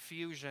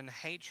 confusion,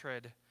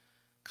 hatred,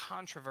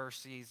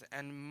 controversies,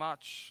 and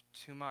much,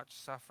 too much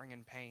suffering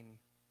and pain.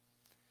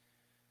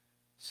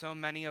 So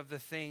many of the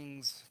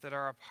things that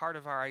are a part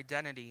of our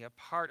identity, a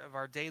part of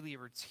our daily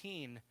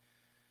routine,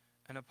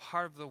 and a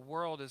part of the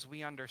world as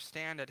we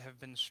understand it have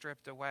been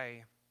stripped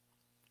away.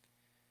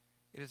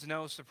 It is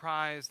no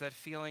surprise that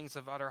feelings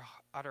of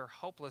utter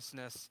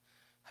hopelessness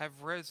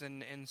have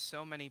risen in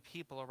so many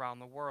people around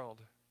the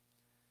world.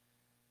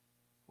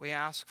 We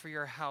ask for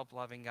your help,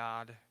 loving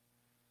God.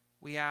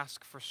 We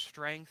ask for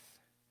strength.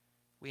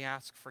 We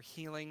ask for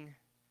healing.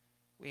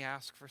 We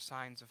ask for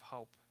signs of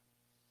hope.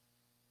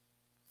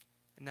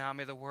 And now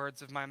may the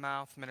words of my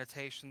mouth,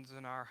 meditations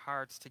in our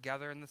hearts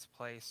together in this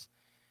place,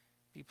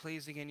 be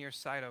pleasing in your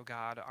sight, O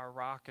God, our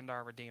rock and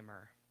our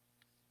Redeemer.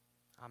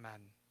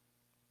 Amen.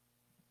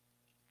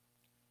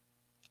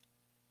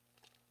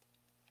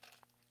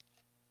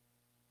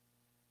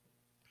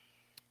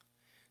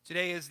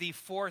 Today is the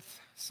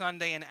 4th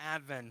Sunday in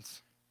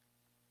Advent,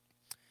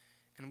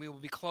 and we will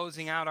be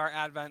closing out our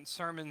Advent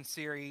sermon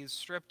series,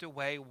 Stripped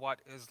Away What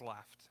Is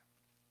Left.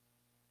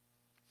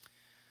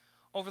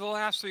 Over the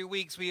last 3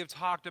 weeks, we have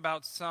talked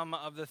about some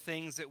of the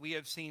things that we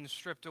have seen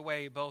stripped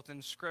away, both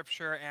in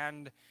Scripture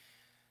and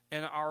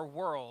in our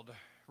world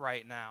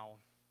right now.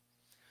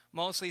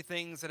 Mostly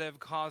things that have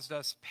caused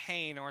us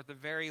pain, or at the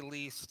very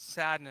least,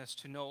 sadness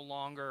to no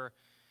longer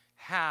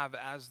have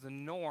as the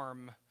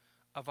norm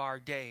of our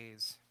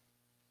days.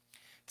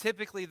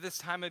 Typically, this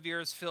time of year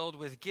is filled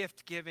with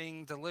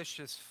gift-giving,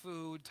 delicious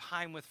food,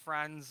 time with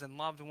friends and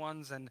loved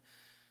ones, and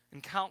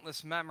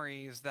countless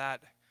memories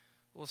that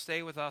will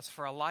stay with us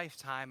for a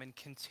lifetime and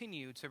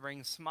continue to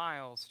bring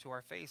smiles to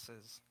our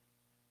faces.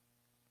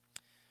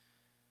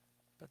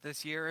 But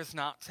this year is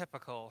not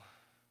typical.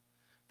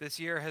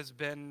 This year has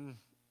been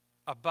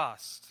a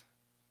bust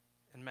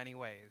in many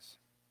ways.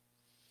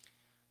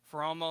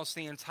 For almost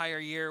the entire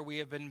year, we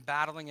have been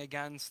battling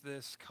against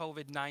this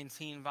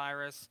COVID-19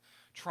 virus,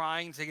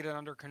 trying to get it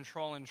under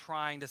control and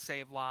trying to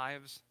save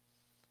lives.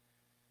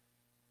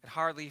 It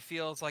hardly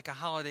feels like a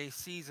holiday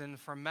season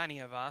for many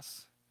of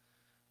us.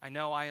 I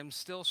know I am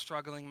still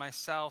struggling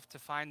myself to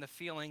find the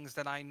feelings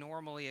that I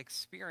normally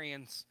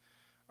experience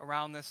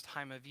around this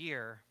time of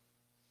year.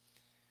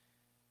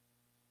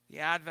 The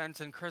Advent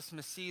and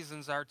Christmas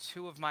seasons are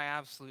two of my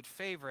absolute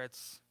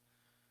favorites,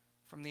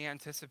 from the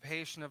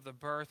anticipation of the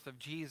birth of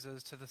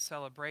Jesus to the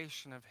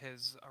celebration of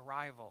his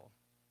arrival.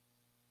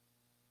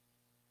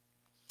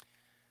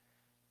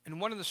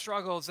 And one of the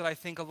struggles that I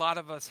think a lot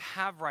of us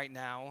have right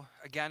now,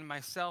 again,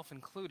 myself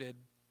included,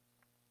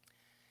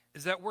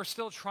 is that we're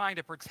still trying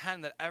to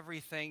pretend that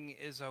everything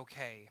is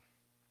okay.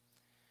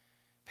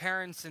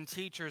 Parents and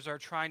teachers are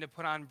trying to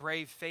put on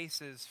brave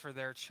faces for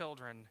their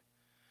children.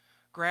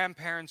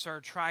 Grandparents are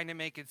trying to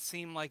make it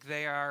seem like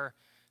they are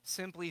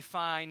simply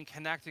fine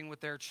connecting with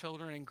their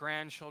children and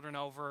grandchildren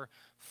over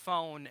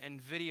phone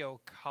and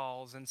video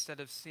calls instead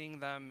of seeing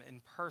them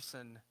in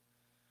person.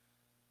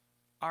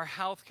 Our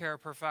healthcare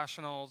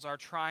professionals are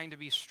trying to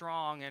be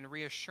strong and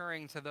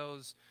reassuring to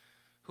those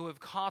who have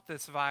caught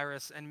this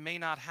virus and may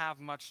not have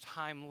much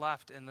time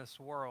left in this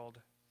world.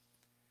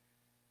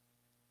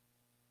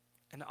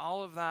 And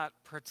all of that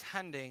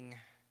pretending,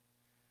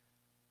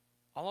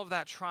 all of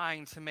that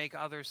trying to make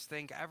others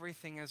think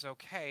everything is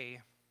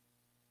okay,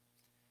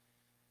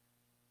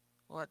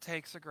 well, it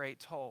takes a great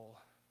toll.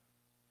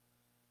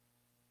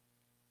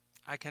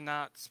 I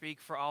cannot speak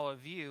for all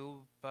of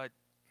you, but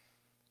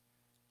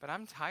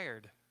I'm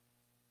tired.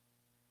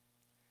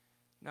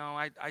 No,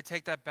 I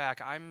take that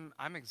back. I'm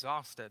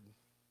exhausted.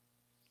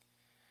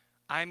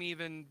 I'm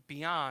even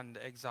beyond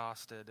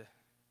exhausted.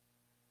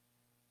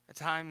 At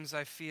times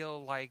I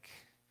feel like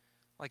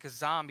a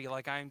zombie,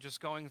 like I'm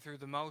just going through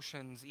the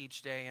motions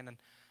each day, and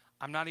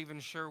I'm not even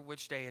sure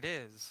which day it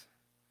is.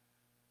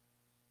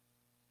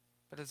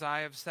 But as I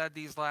have said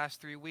these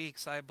last 3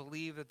 weeks, I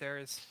believe that there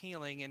is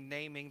healing in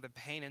naming the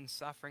pain and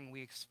suffering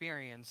we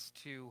experience,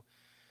 to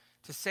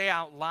say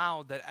out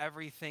loud that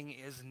everything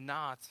is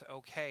not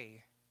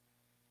okay.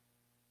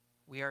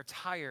 We are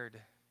tired.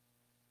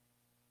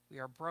 We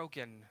are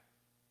broken.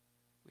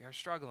 We are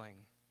struggling.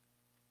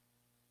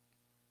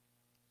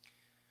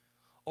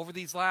 Over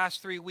these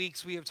last 3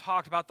 weeks, we have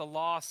talked about the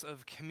loss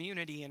of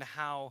community and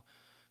how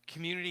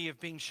community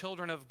of being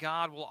children of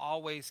God will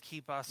always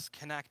keep us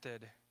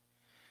connected.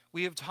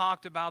 We have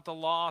talked about the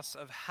loss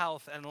of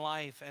health and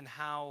life and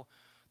how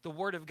the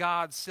Word of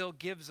God still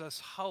gives us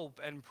hope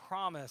and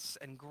promise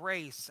and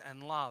grace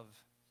and love.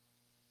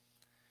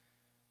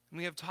 And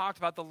we have talked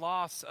about the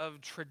loss of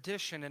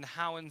tradition and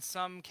how in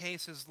some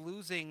cases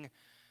losing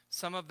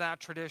some of that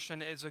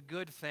tradition is a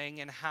good thing,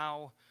 and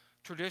how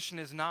tradition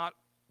is not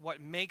what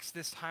makes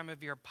this time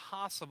of year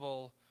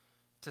possible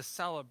to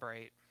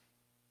celebrate.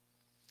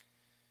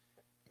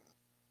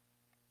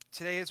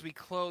 Today, as we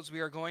close,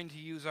 we are going to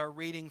use our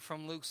reading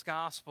from Luke's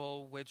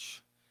Gospel,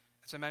 which,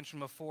 as I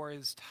mentioned before,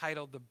 is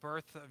titled The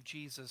Birth of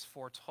Jesus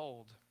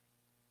Foretold.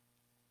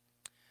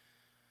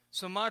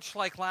 So much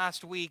like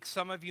last week,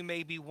 some of you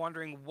may be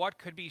wondering what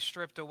could be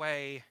stripped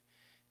away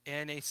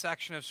in a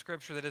section of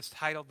Scripture that is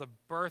titled The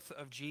Birth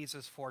of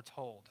Jesus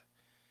Foretold.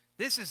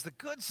 This is the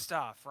good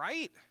stuff,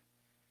 right?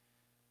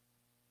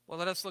 Well,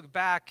 let us look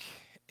back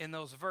in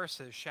those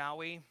verses, shall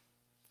we?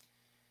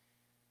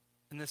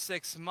 In the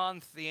 6th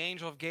month, the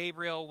angel of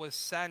Gabriel was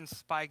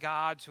sent by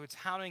God to a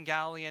town in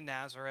Galilee in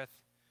Nazareth,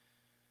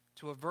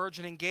 to a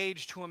virgin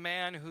engaged to a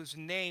man whose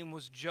name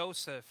was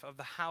Joseph of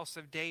the house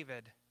of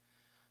David.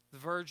 The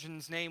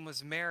virgin's name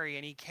was Mary,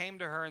 and he came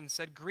to her and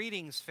said,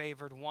 "Greetings,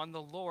 favored one,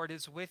 the Lord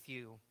is with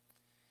you."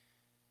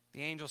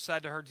 The angel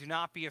said to her, "Do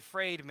not be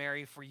afraid,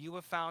 Mary, for you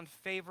have found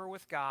favor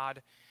with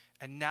God,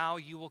 and now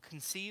you will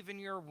conceive in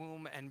your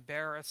womb and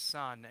bear a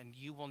son, and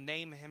you will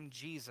name him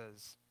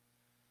Jesus."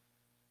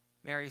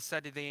 Mary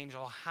said to the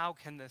angel, "How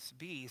can this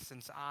be,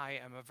 since I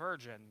am a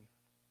virgin?"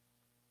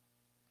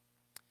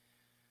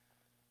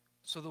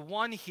 So the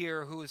one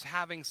here who is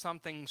having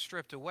something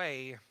stripped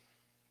away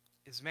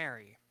is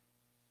Mary.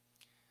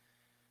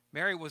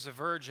 Mary was a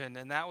virgin,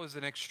 and that was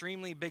an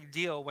extremely big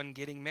deal when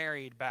getting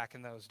married back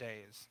in those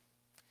days.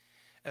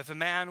 If a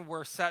man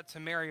were set to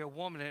marry a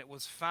woman and it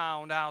was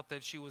found out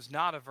that she was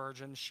not a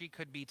virgin, she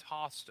could be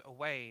tossed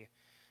away,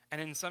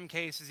 and in some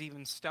cases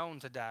even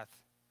stoned to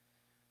death.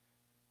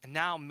 And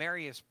now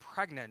Mary is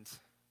pregnant.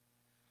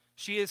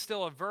 She is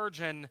still a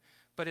virgin,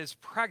 but is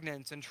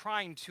pregnant, and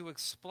trying to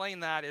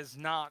explain that is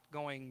not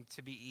going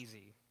to be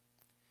easy.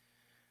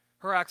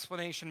 Her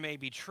explanation may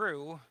be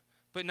true,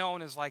 but no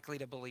one is likely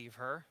to believe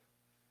her.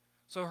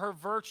 So her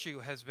virtue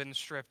has been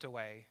stripped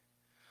away.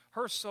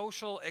 Her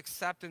social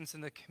acceptance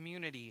in the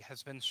community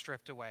has been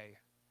stripped away.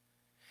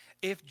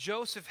 If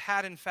Joseph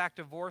had in fact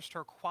divorced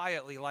her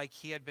quietly like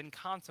he had been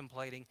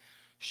contemplating,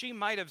 she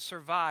might have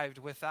survived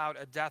without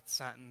a death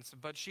sentence,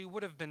 but she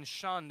would have been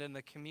shunned in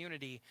the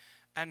community,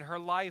 and her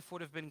life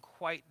would have been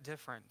quite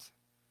different.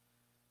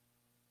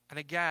 And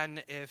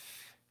again,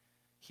 if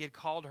he had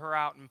called her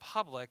out in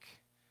public,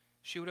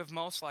 she would have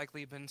most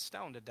likely been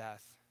stoned to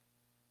death.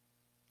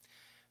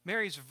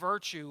 Mary's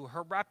virtue,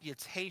 her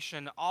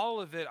reputation,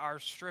 all of it are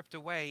stripped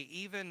away,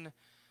 even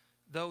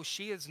though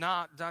she has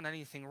not done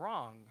anything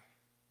wrong.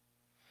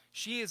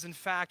 She has in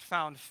fact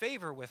found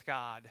favor with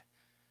God,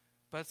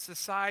 but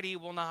society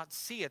will not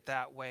see it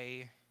that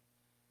way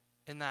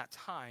in that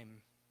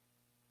time.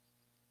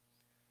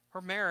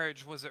 Her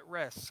marriage was at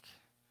risk.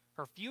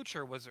 Her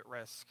future was at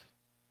risk.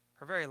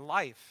 Her very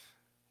life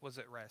was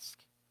at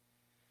risk.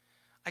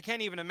 I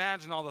can't even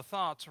imagine all the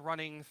thoughts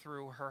running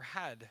through her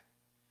head,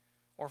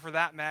 or for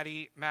that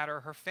matter,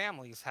 her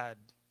family's head.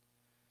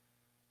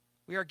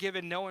 We are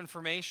given no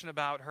information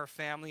about her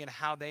family and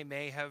how they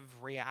may have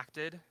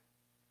reacted.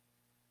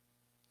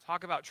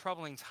 Talk about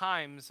troubling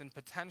times and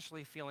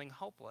potentially feeling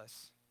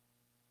hopeless.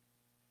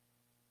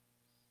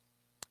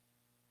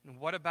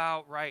 And what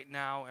about right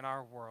now in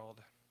our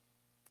world?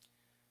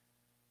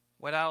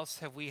 What else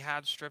have we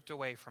had stripped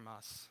away from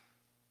us?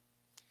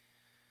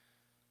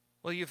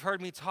 Well, you've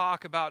heard me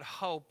talk about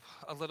hope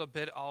a little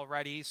bit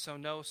already, so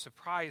no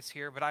surprise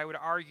here, but I would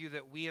argue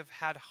that we have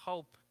had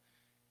hope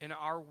in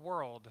our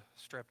world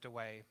stripped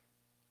away.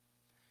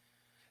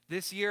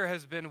 This year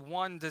has been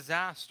one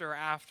disaster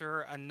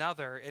after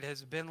another. It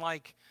has been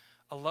like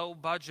a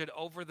low-budget,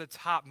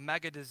 over-the-top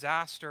mega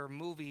disaster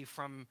movie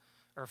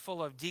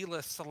full of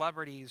D-list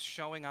celebrities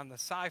showing on the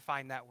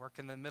Sci-Fi Network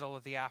in the middle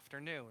of the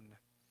afternoon.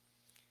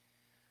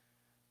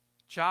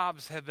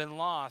 Jobs have been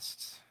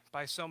lost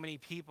by so many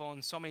people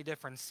in so many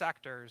different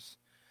sectors.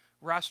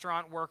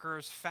 Restaurant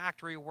workers,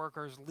 factory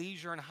workers,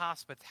 leisure and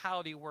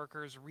hospitality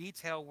workers,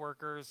 retail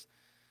workers,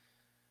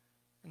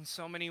 and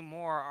so many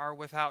more are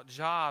without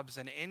jobs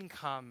and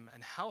income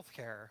and health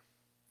care.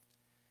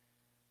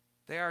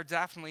 They are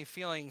definitely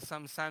feeling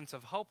some sense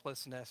of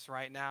hopelessness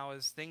right now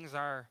as things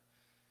are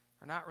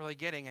not really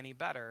getting any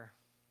better.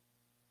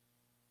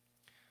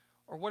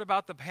 Or what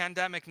about the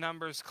pandemic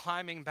numbers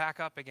climbing back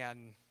up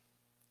again?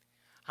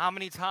 How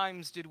many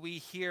times did we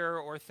hear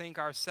or think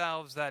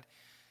ourselves that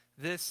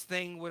this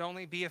thing would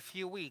only be a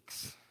few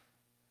weeks?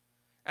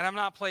 And I'm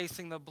not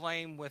placing the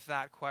blame with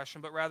that question,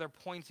 but rather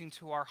pointing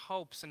to our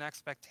hopes and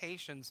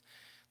expectations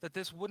that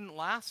this wouldn't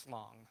last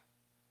long.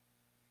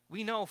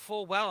 We know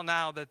full well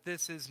now that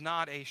this is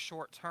not a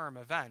short-term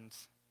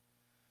event.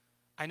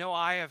 I know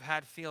I have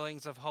had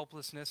feelings of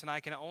hopelessness, and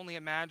I can only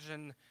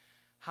imagine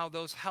how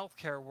those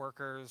healthcare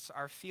workers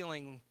are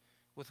feeling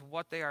with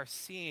what they are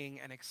seeing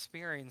and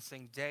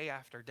experiencing day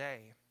after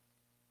day.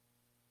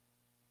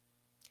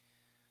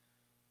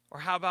 Or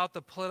how about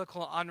the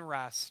political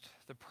unrest,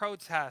 the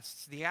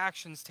protests, the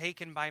actions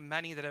taken by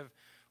many that have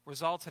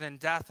resulted in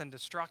death and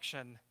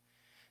destruction,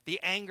 the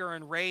anger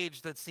and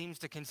rage that seems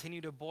to continue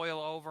to boil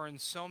over in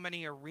so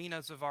many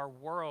arenas of our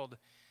world?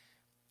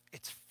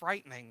 It's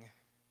frightening.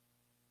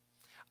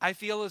 I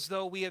feel as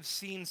though we have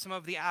seen some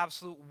of the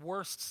absolute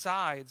worst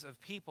sides of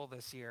people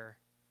this year.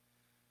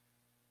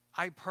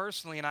 I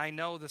personally, and I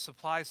know this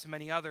applies to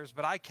many others,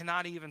 but I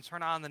cannot even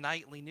turn on the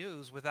nightly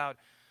news without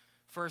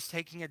first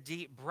taking a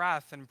deep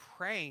breath and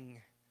praying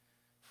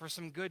for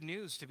some good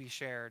news to be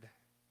shared.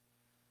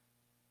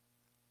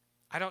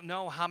 I don't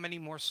know how many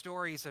more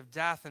stories of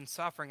death and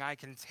suffering I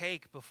can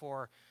take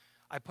before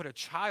I put a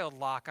child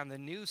lock on the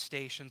news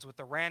stations with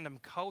a random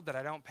code that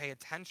I don't pay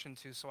attention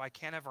to so I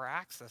can't ever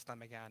access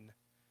them again.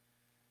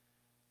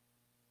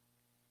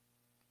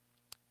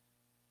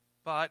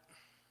 But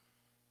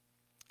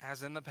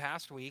as in the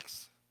past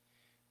weeks,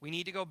 we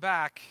need to go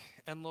back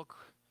and look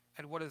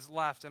at what is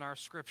left in our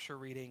scripture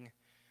reading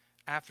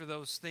after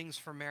those things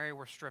for Mary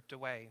were stripped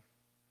away.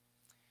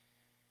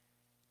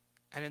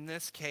 And in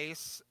this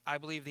case, I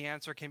believe the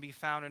answer can be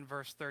found in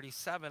verse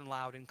 37,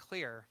 loud and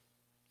clear.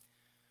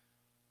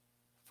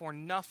 For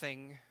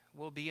nothing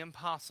will be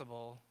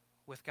impossible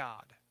with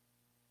God.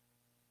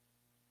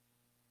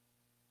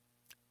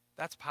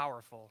 That's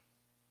powerful,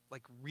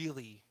 like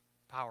really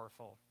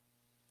powerful.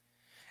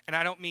 And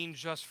I don't mean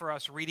just for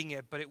us reading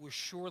it, but it was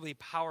surely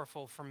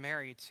powerful for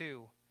Mary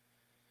too.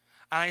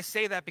 And I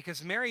say that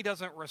because Mary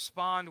doesn't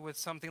respond with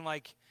something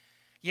like,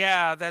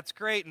 yeah, that's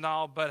great and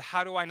all, but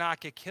how do I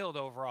not get killed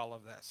over all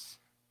of this?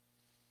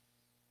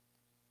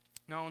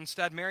 No,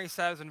 instead, Mary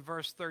says in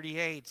verse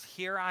 38,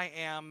 here I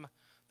am,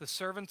 the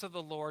servant of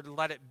the Lord,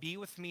 let it be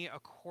with me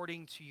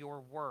according to your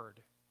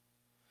word.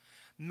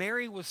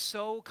 Mary was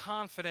so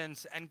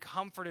confident and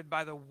comforted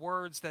by the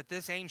words that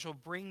this angel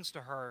brings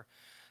to her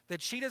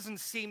that she doesn't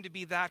seem to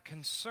be that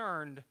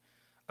concerned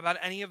about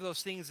any of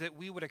those things that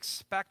we would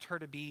expect her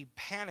to be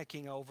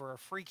panicking over or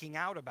freaking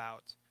out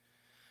about.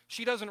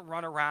 She doesn't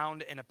run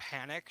around in a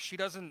panic. She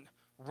doesn't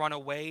run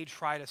away,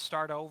 try to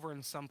start over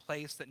in some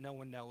place that no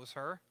one knows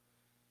her.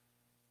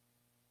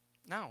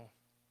 No.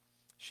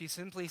 She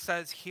simply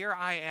says, here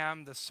I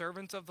am, the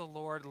servant of the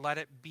Lord, let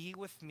it be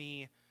with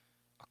me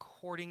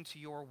according to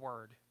your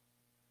word.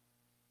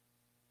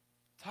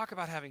 Talk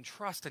about having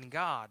trust in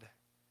God.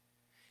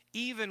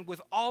 Even with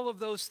all of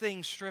those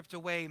things stripped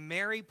away,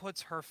 Mary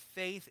puts her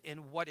faith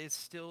in what is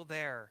still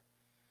there.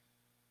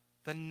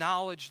 The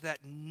knowledge that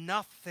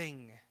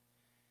nothing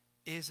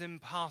is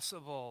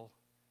impossible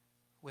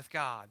with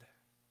God.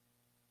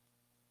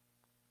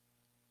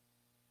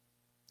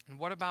 And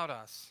what about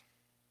us?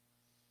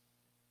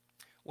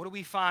 What do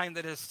we find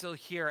that is still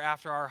here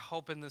after our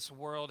hope in this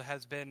world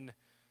has been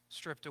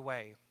stripped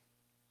away?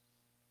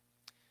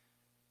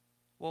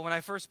 Well, when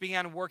I first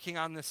began working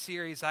on this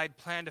series, I'd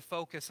planned to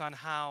focus on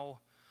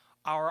how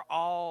our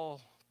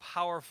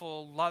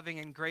all-powerful, loving,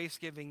 and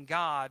grace-giving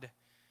God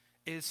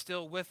is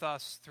still with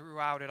us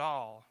throughout it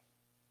all.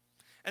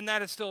 And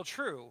that is still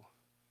true,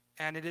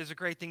 and it is a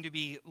great thing to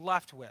be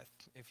left with,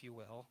 if you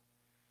will.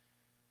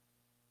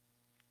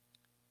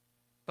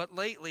 But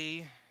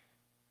lately,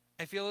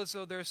 I feel as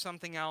though there's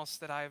something else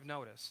that I have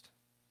noticed.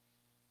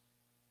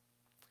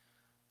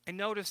 I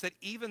noticed that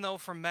even though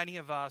for many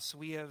of us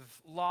we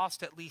have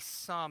lost at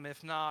least some,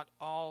 if not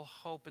all,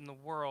 hope in the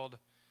world,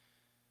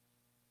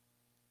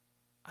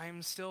 I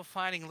am still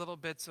finding little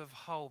bits of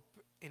hope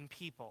in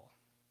people.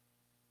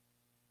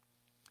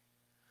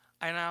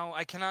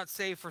 I cannot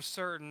say for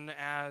certain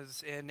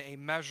as in a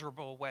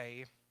measurable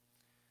way,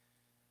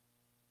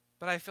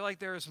 but I feel like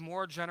there is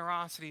more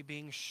generosity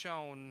being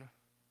shown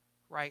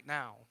right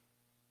now.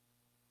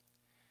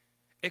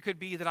 It could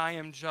be that I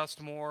am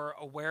just more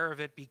aware of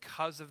it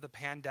because of the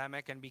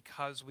pandemic and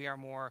because we are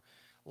more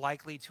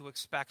likely to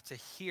expect to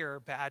hear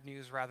bad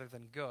news rather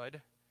than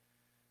good.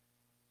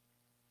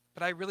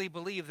 But I really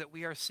believe that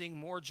we are seeing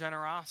more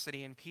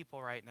generosity in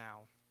people right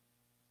now.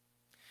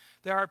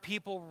 There are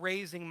people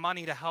raising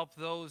money to help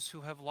those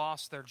who have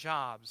lost their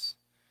jobs.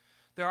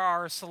 There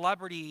are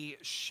celebrity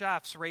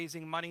chefs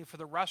raising money for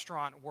the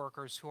restaurant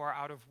workers who are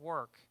out of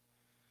work.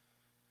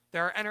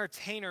 There are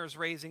entertainers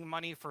raising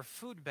money for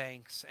food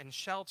banks and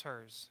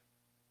shelters.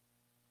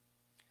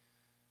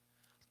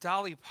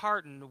 Dolly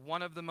Parton,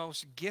 one of the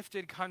most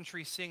gifted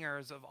country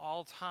singers of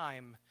all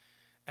time,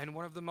 and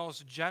one of the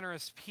most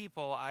generous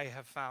people I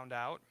have found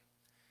out,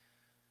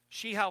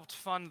 she helped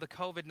fund the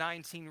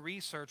COVID-19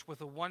 research with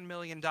a $1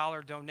 million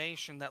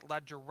donation that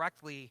led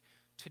directly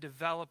to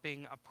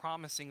developing a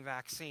promising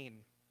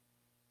vaccine.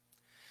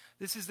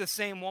 This is the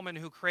same woman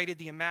who created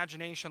the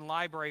Imagination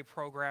Library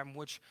program,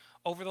 which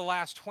over the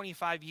last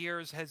 25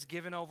 years has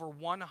given over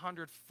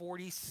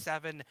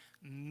 147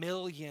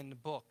 million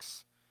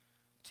books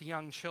to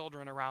young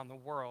children around the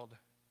world.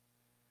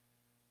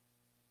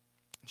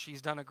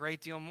 She's done a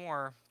great deal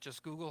more.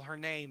 Just Google her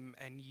name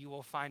and you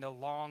will find a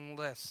long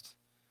list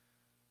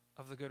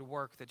of the good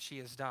work that she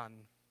has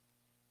done.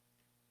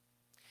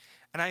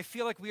 And I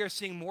feel like we are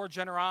seeing more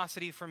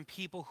generosity from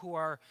people who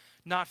are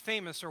not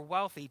famous or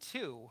wealthy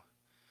too.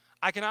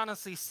 I can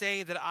honestly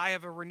say that I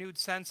have a renewed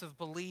sense of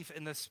belief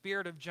in the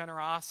spirit of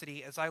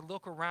generosity as I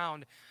look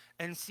around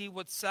and see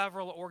what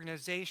several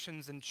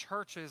organizations and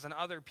churches and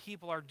other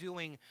people are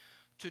doing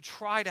to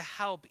try to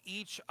help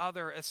each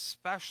other,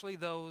 especially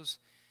those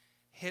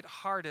hit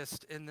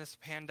hardest in this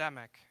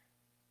pandemic.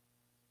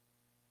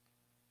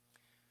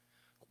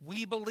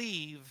 We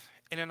believe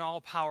in an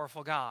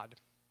all-powerful God.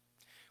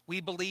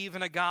 We believe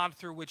in a God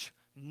through which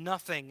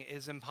nothing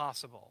is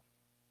impossible.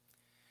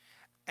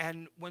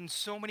 And when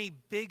so many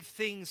big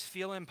things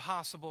feel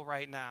impossible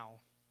right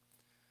now,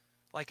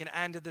 like an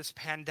end to this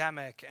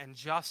pandemic and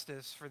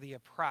justice for the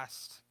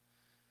oppressed,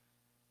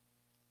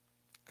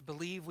 I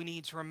believe we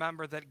need to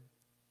remember that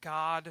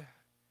God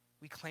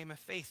we claim a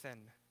faith in.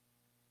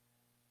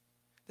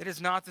 That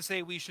is not to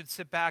say we should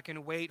sit back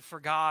and wait for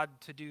God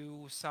to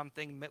do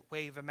something,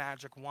 wave a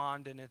magic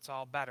wand, and it's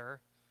all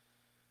better.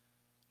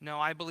 No,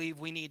 I believe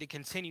we need to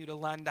continue to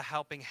lend a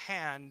helping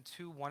hand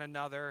to one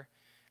another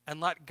and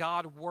let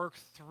God work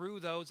through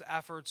those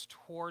efforts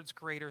towards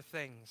greater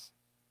things.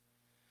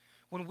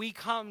 When we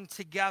come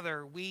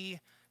together, we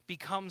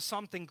become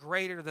something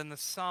greater than the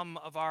sum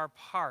of our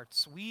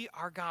parts. We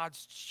are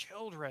God's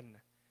children,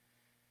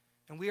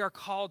 and we are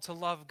called to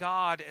love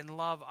God and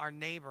love our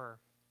neighbor.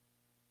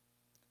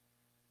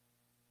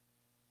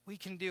 We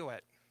can do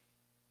it.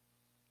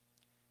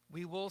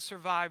 We will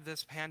survive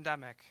this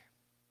pandemic.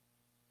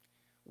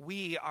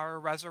 We are a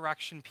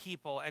resurrection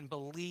people and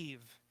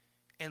believe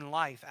in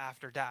life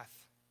after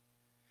death.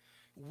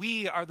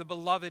 We are the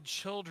beloved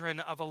children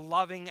of a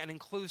loving and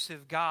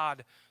inclusive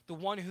God, the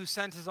one who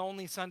sent his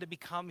only Son to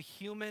become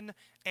human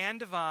and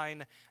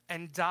divine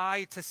and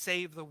die to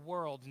save the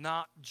world,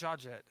 not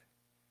judge it.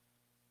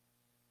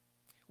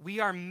 We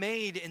are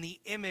made in the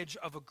image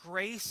of a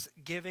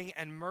grace-giving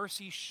and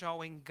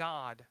mercy-showing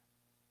God.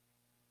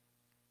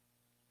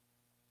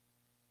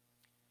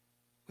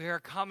 We are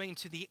coming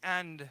to the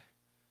end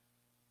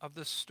of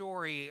the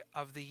story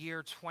of the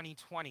year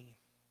 2020.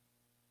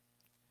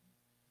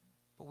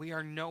 But we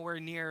are nowhere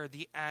near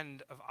the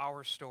end of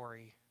our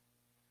story.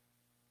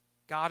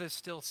 God is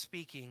still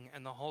speaking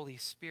and the Holy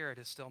Spirit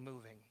is still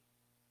moving.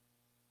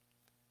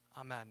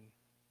 Amen.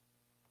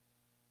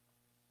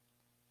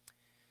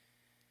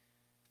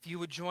 If you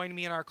would join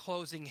me in our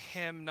closing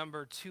hymn,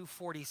 number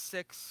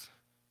 246,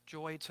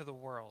 Joy to the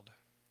World.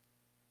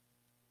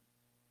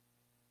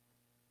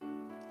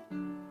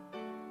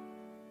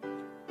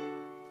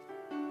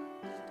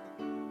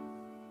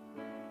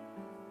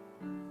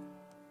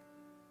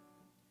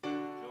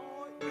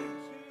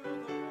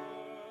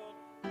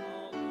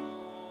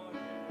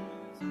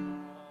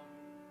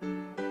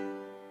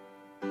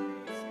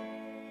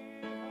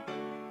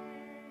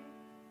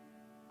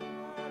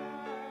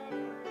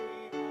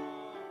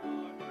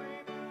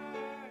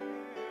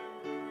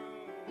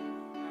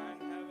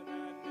 And heaven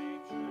and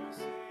nature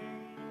sing.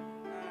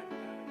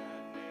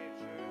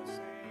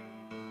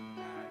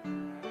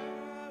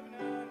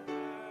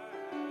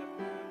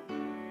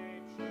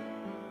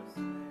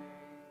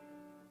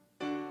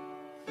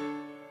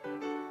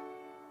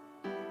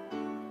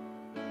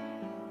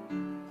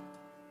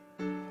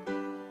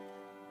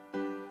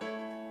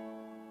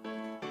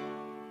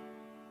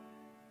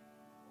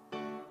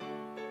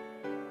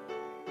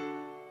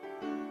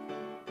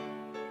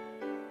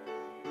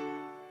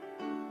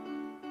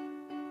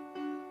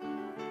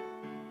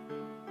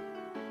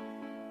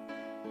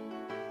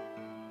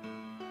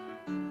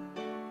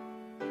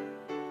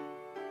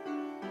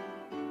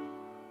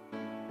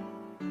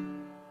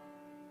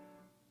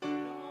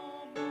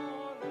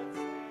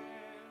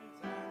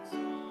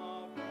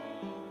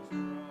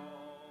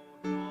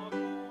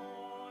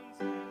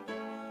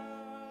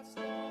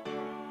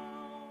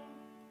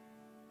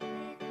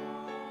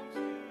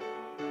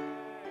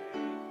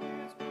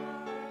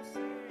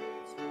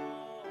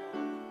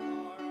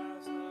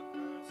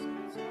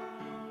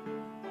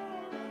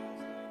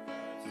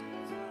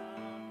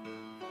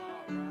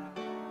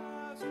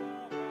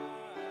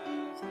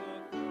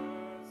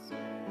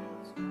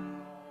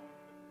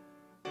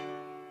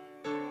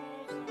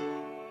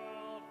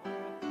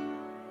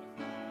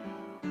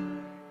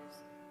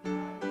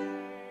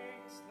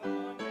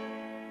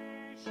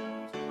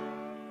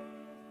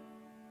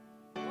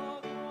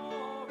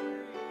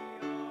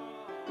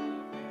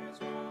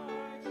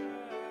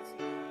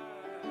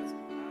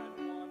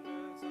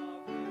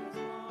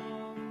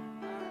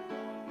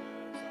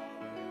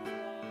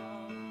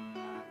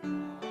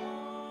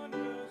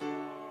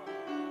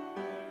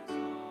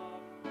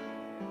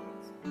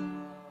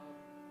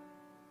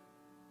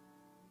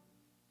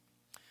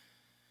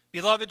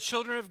 Beloved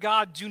children of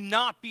God, do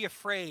not be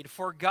afraid,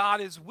 for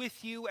God is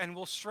with you and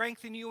will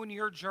strengthen you in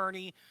your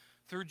journey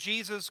through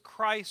Jesus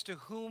Christ, to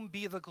whom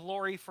be the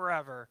glory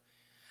forever.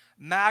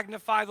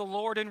 Magnify the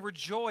Lord and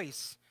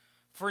rejoice,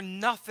 for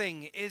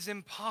nothing is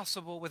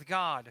impossible with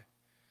God.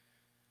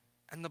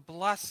 And the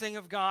blessing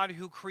of God,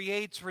 who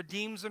creates,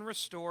 redeems, and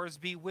restores,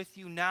 be with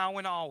you now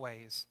and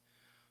always.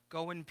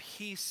 Go in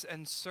peace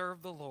and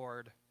serve the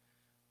Lord.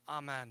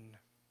 Amen.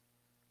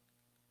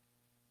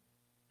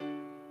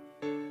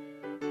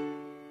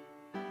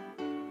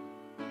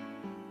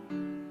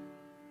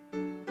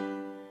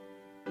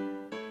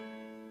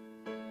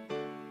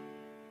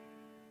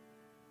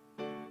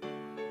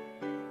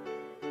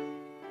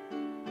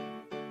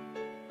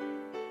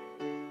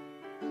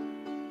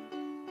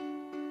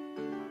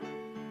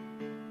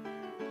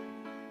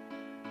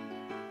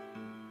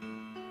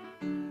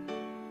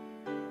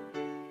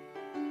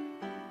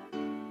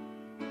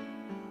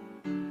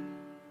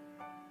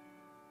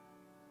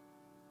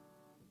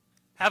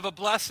 Have a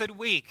blessed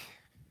week.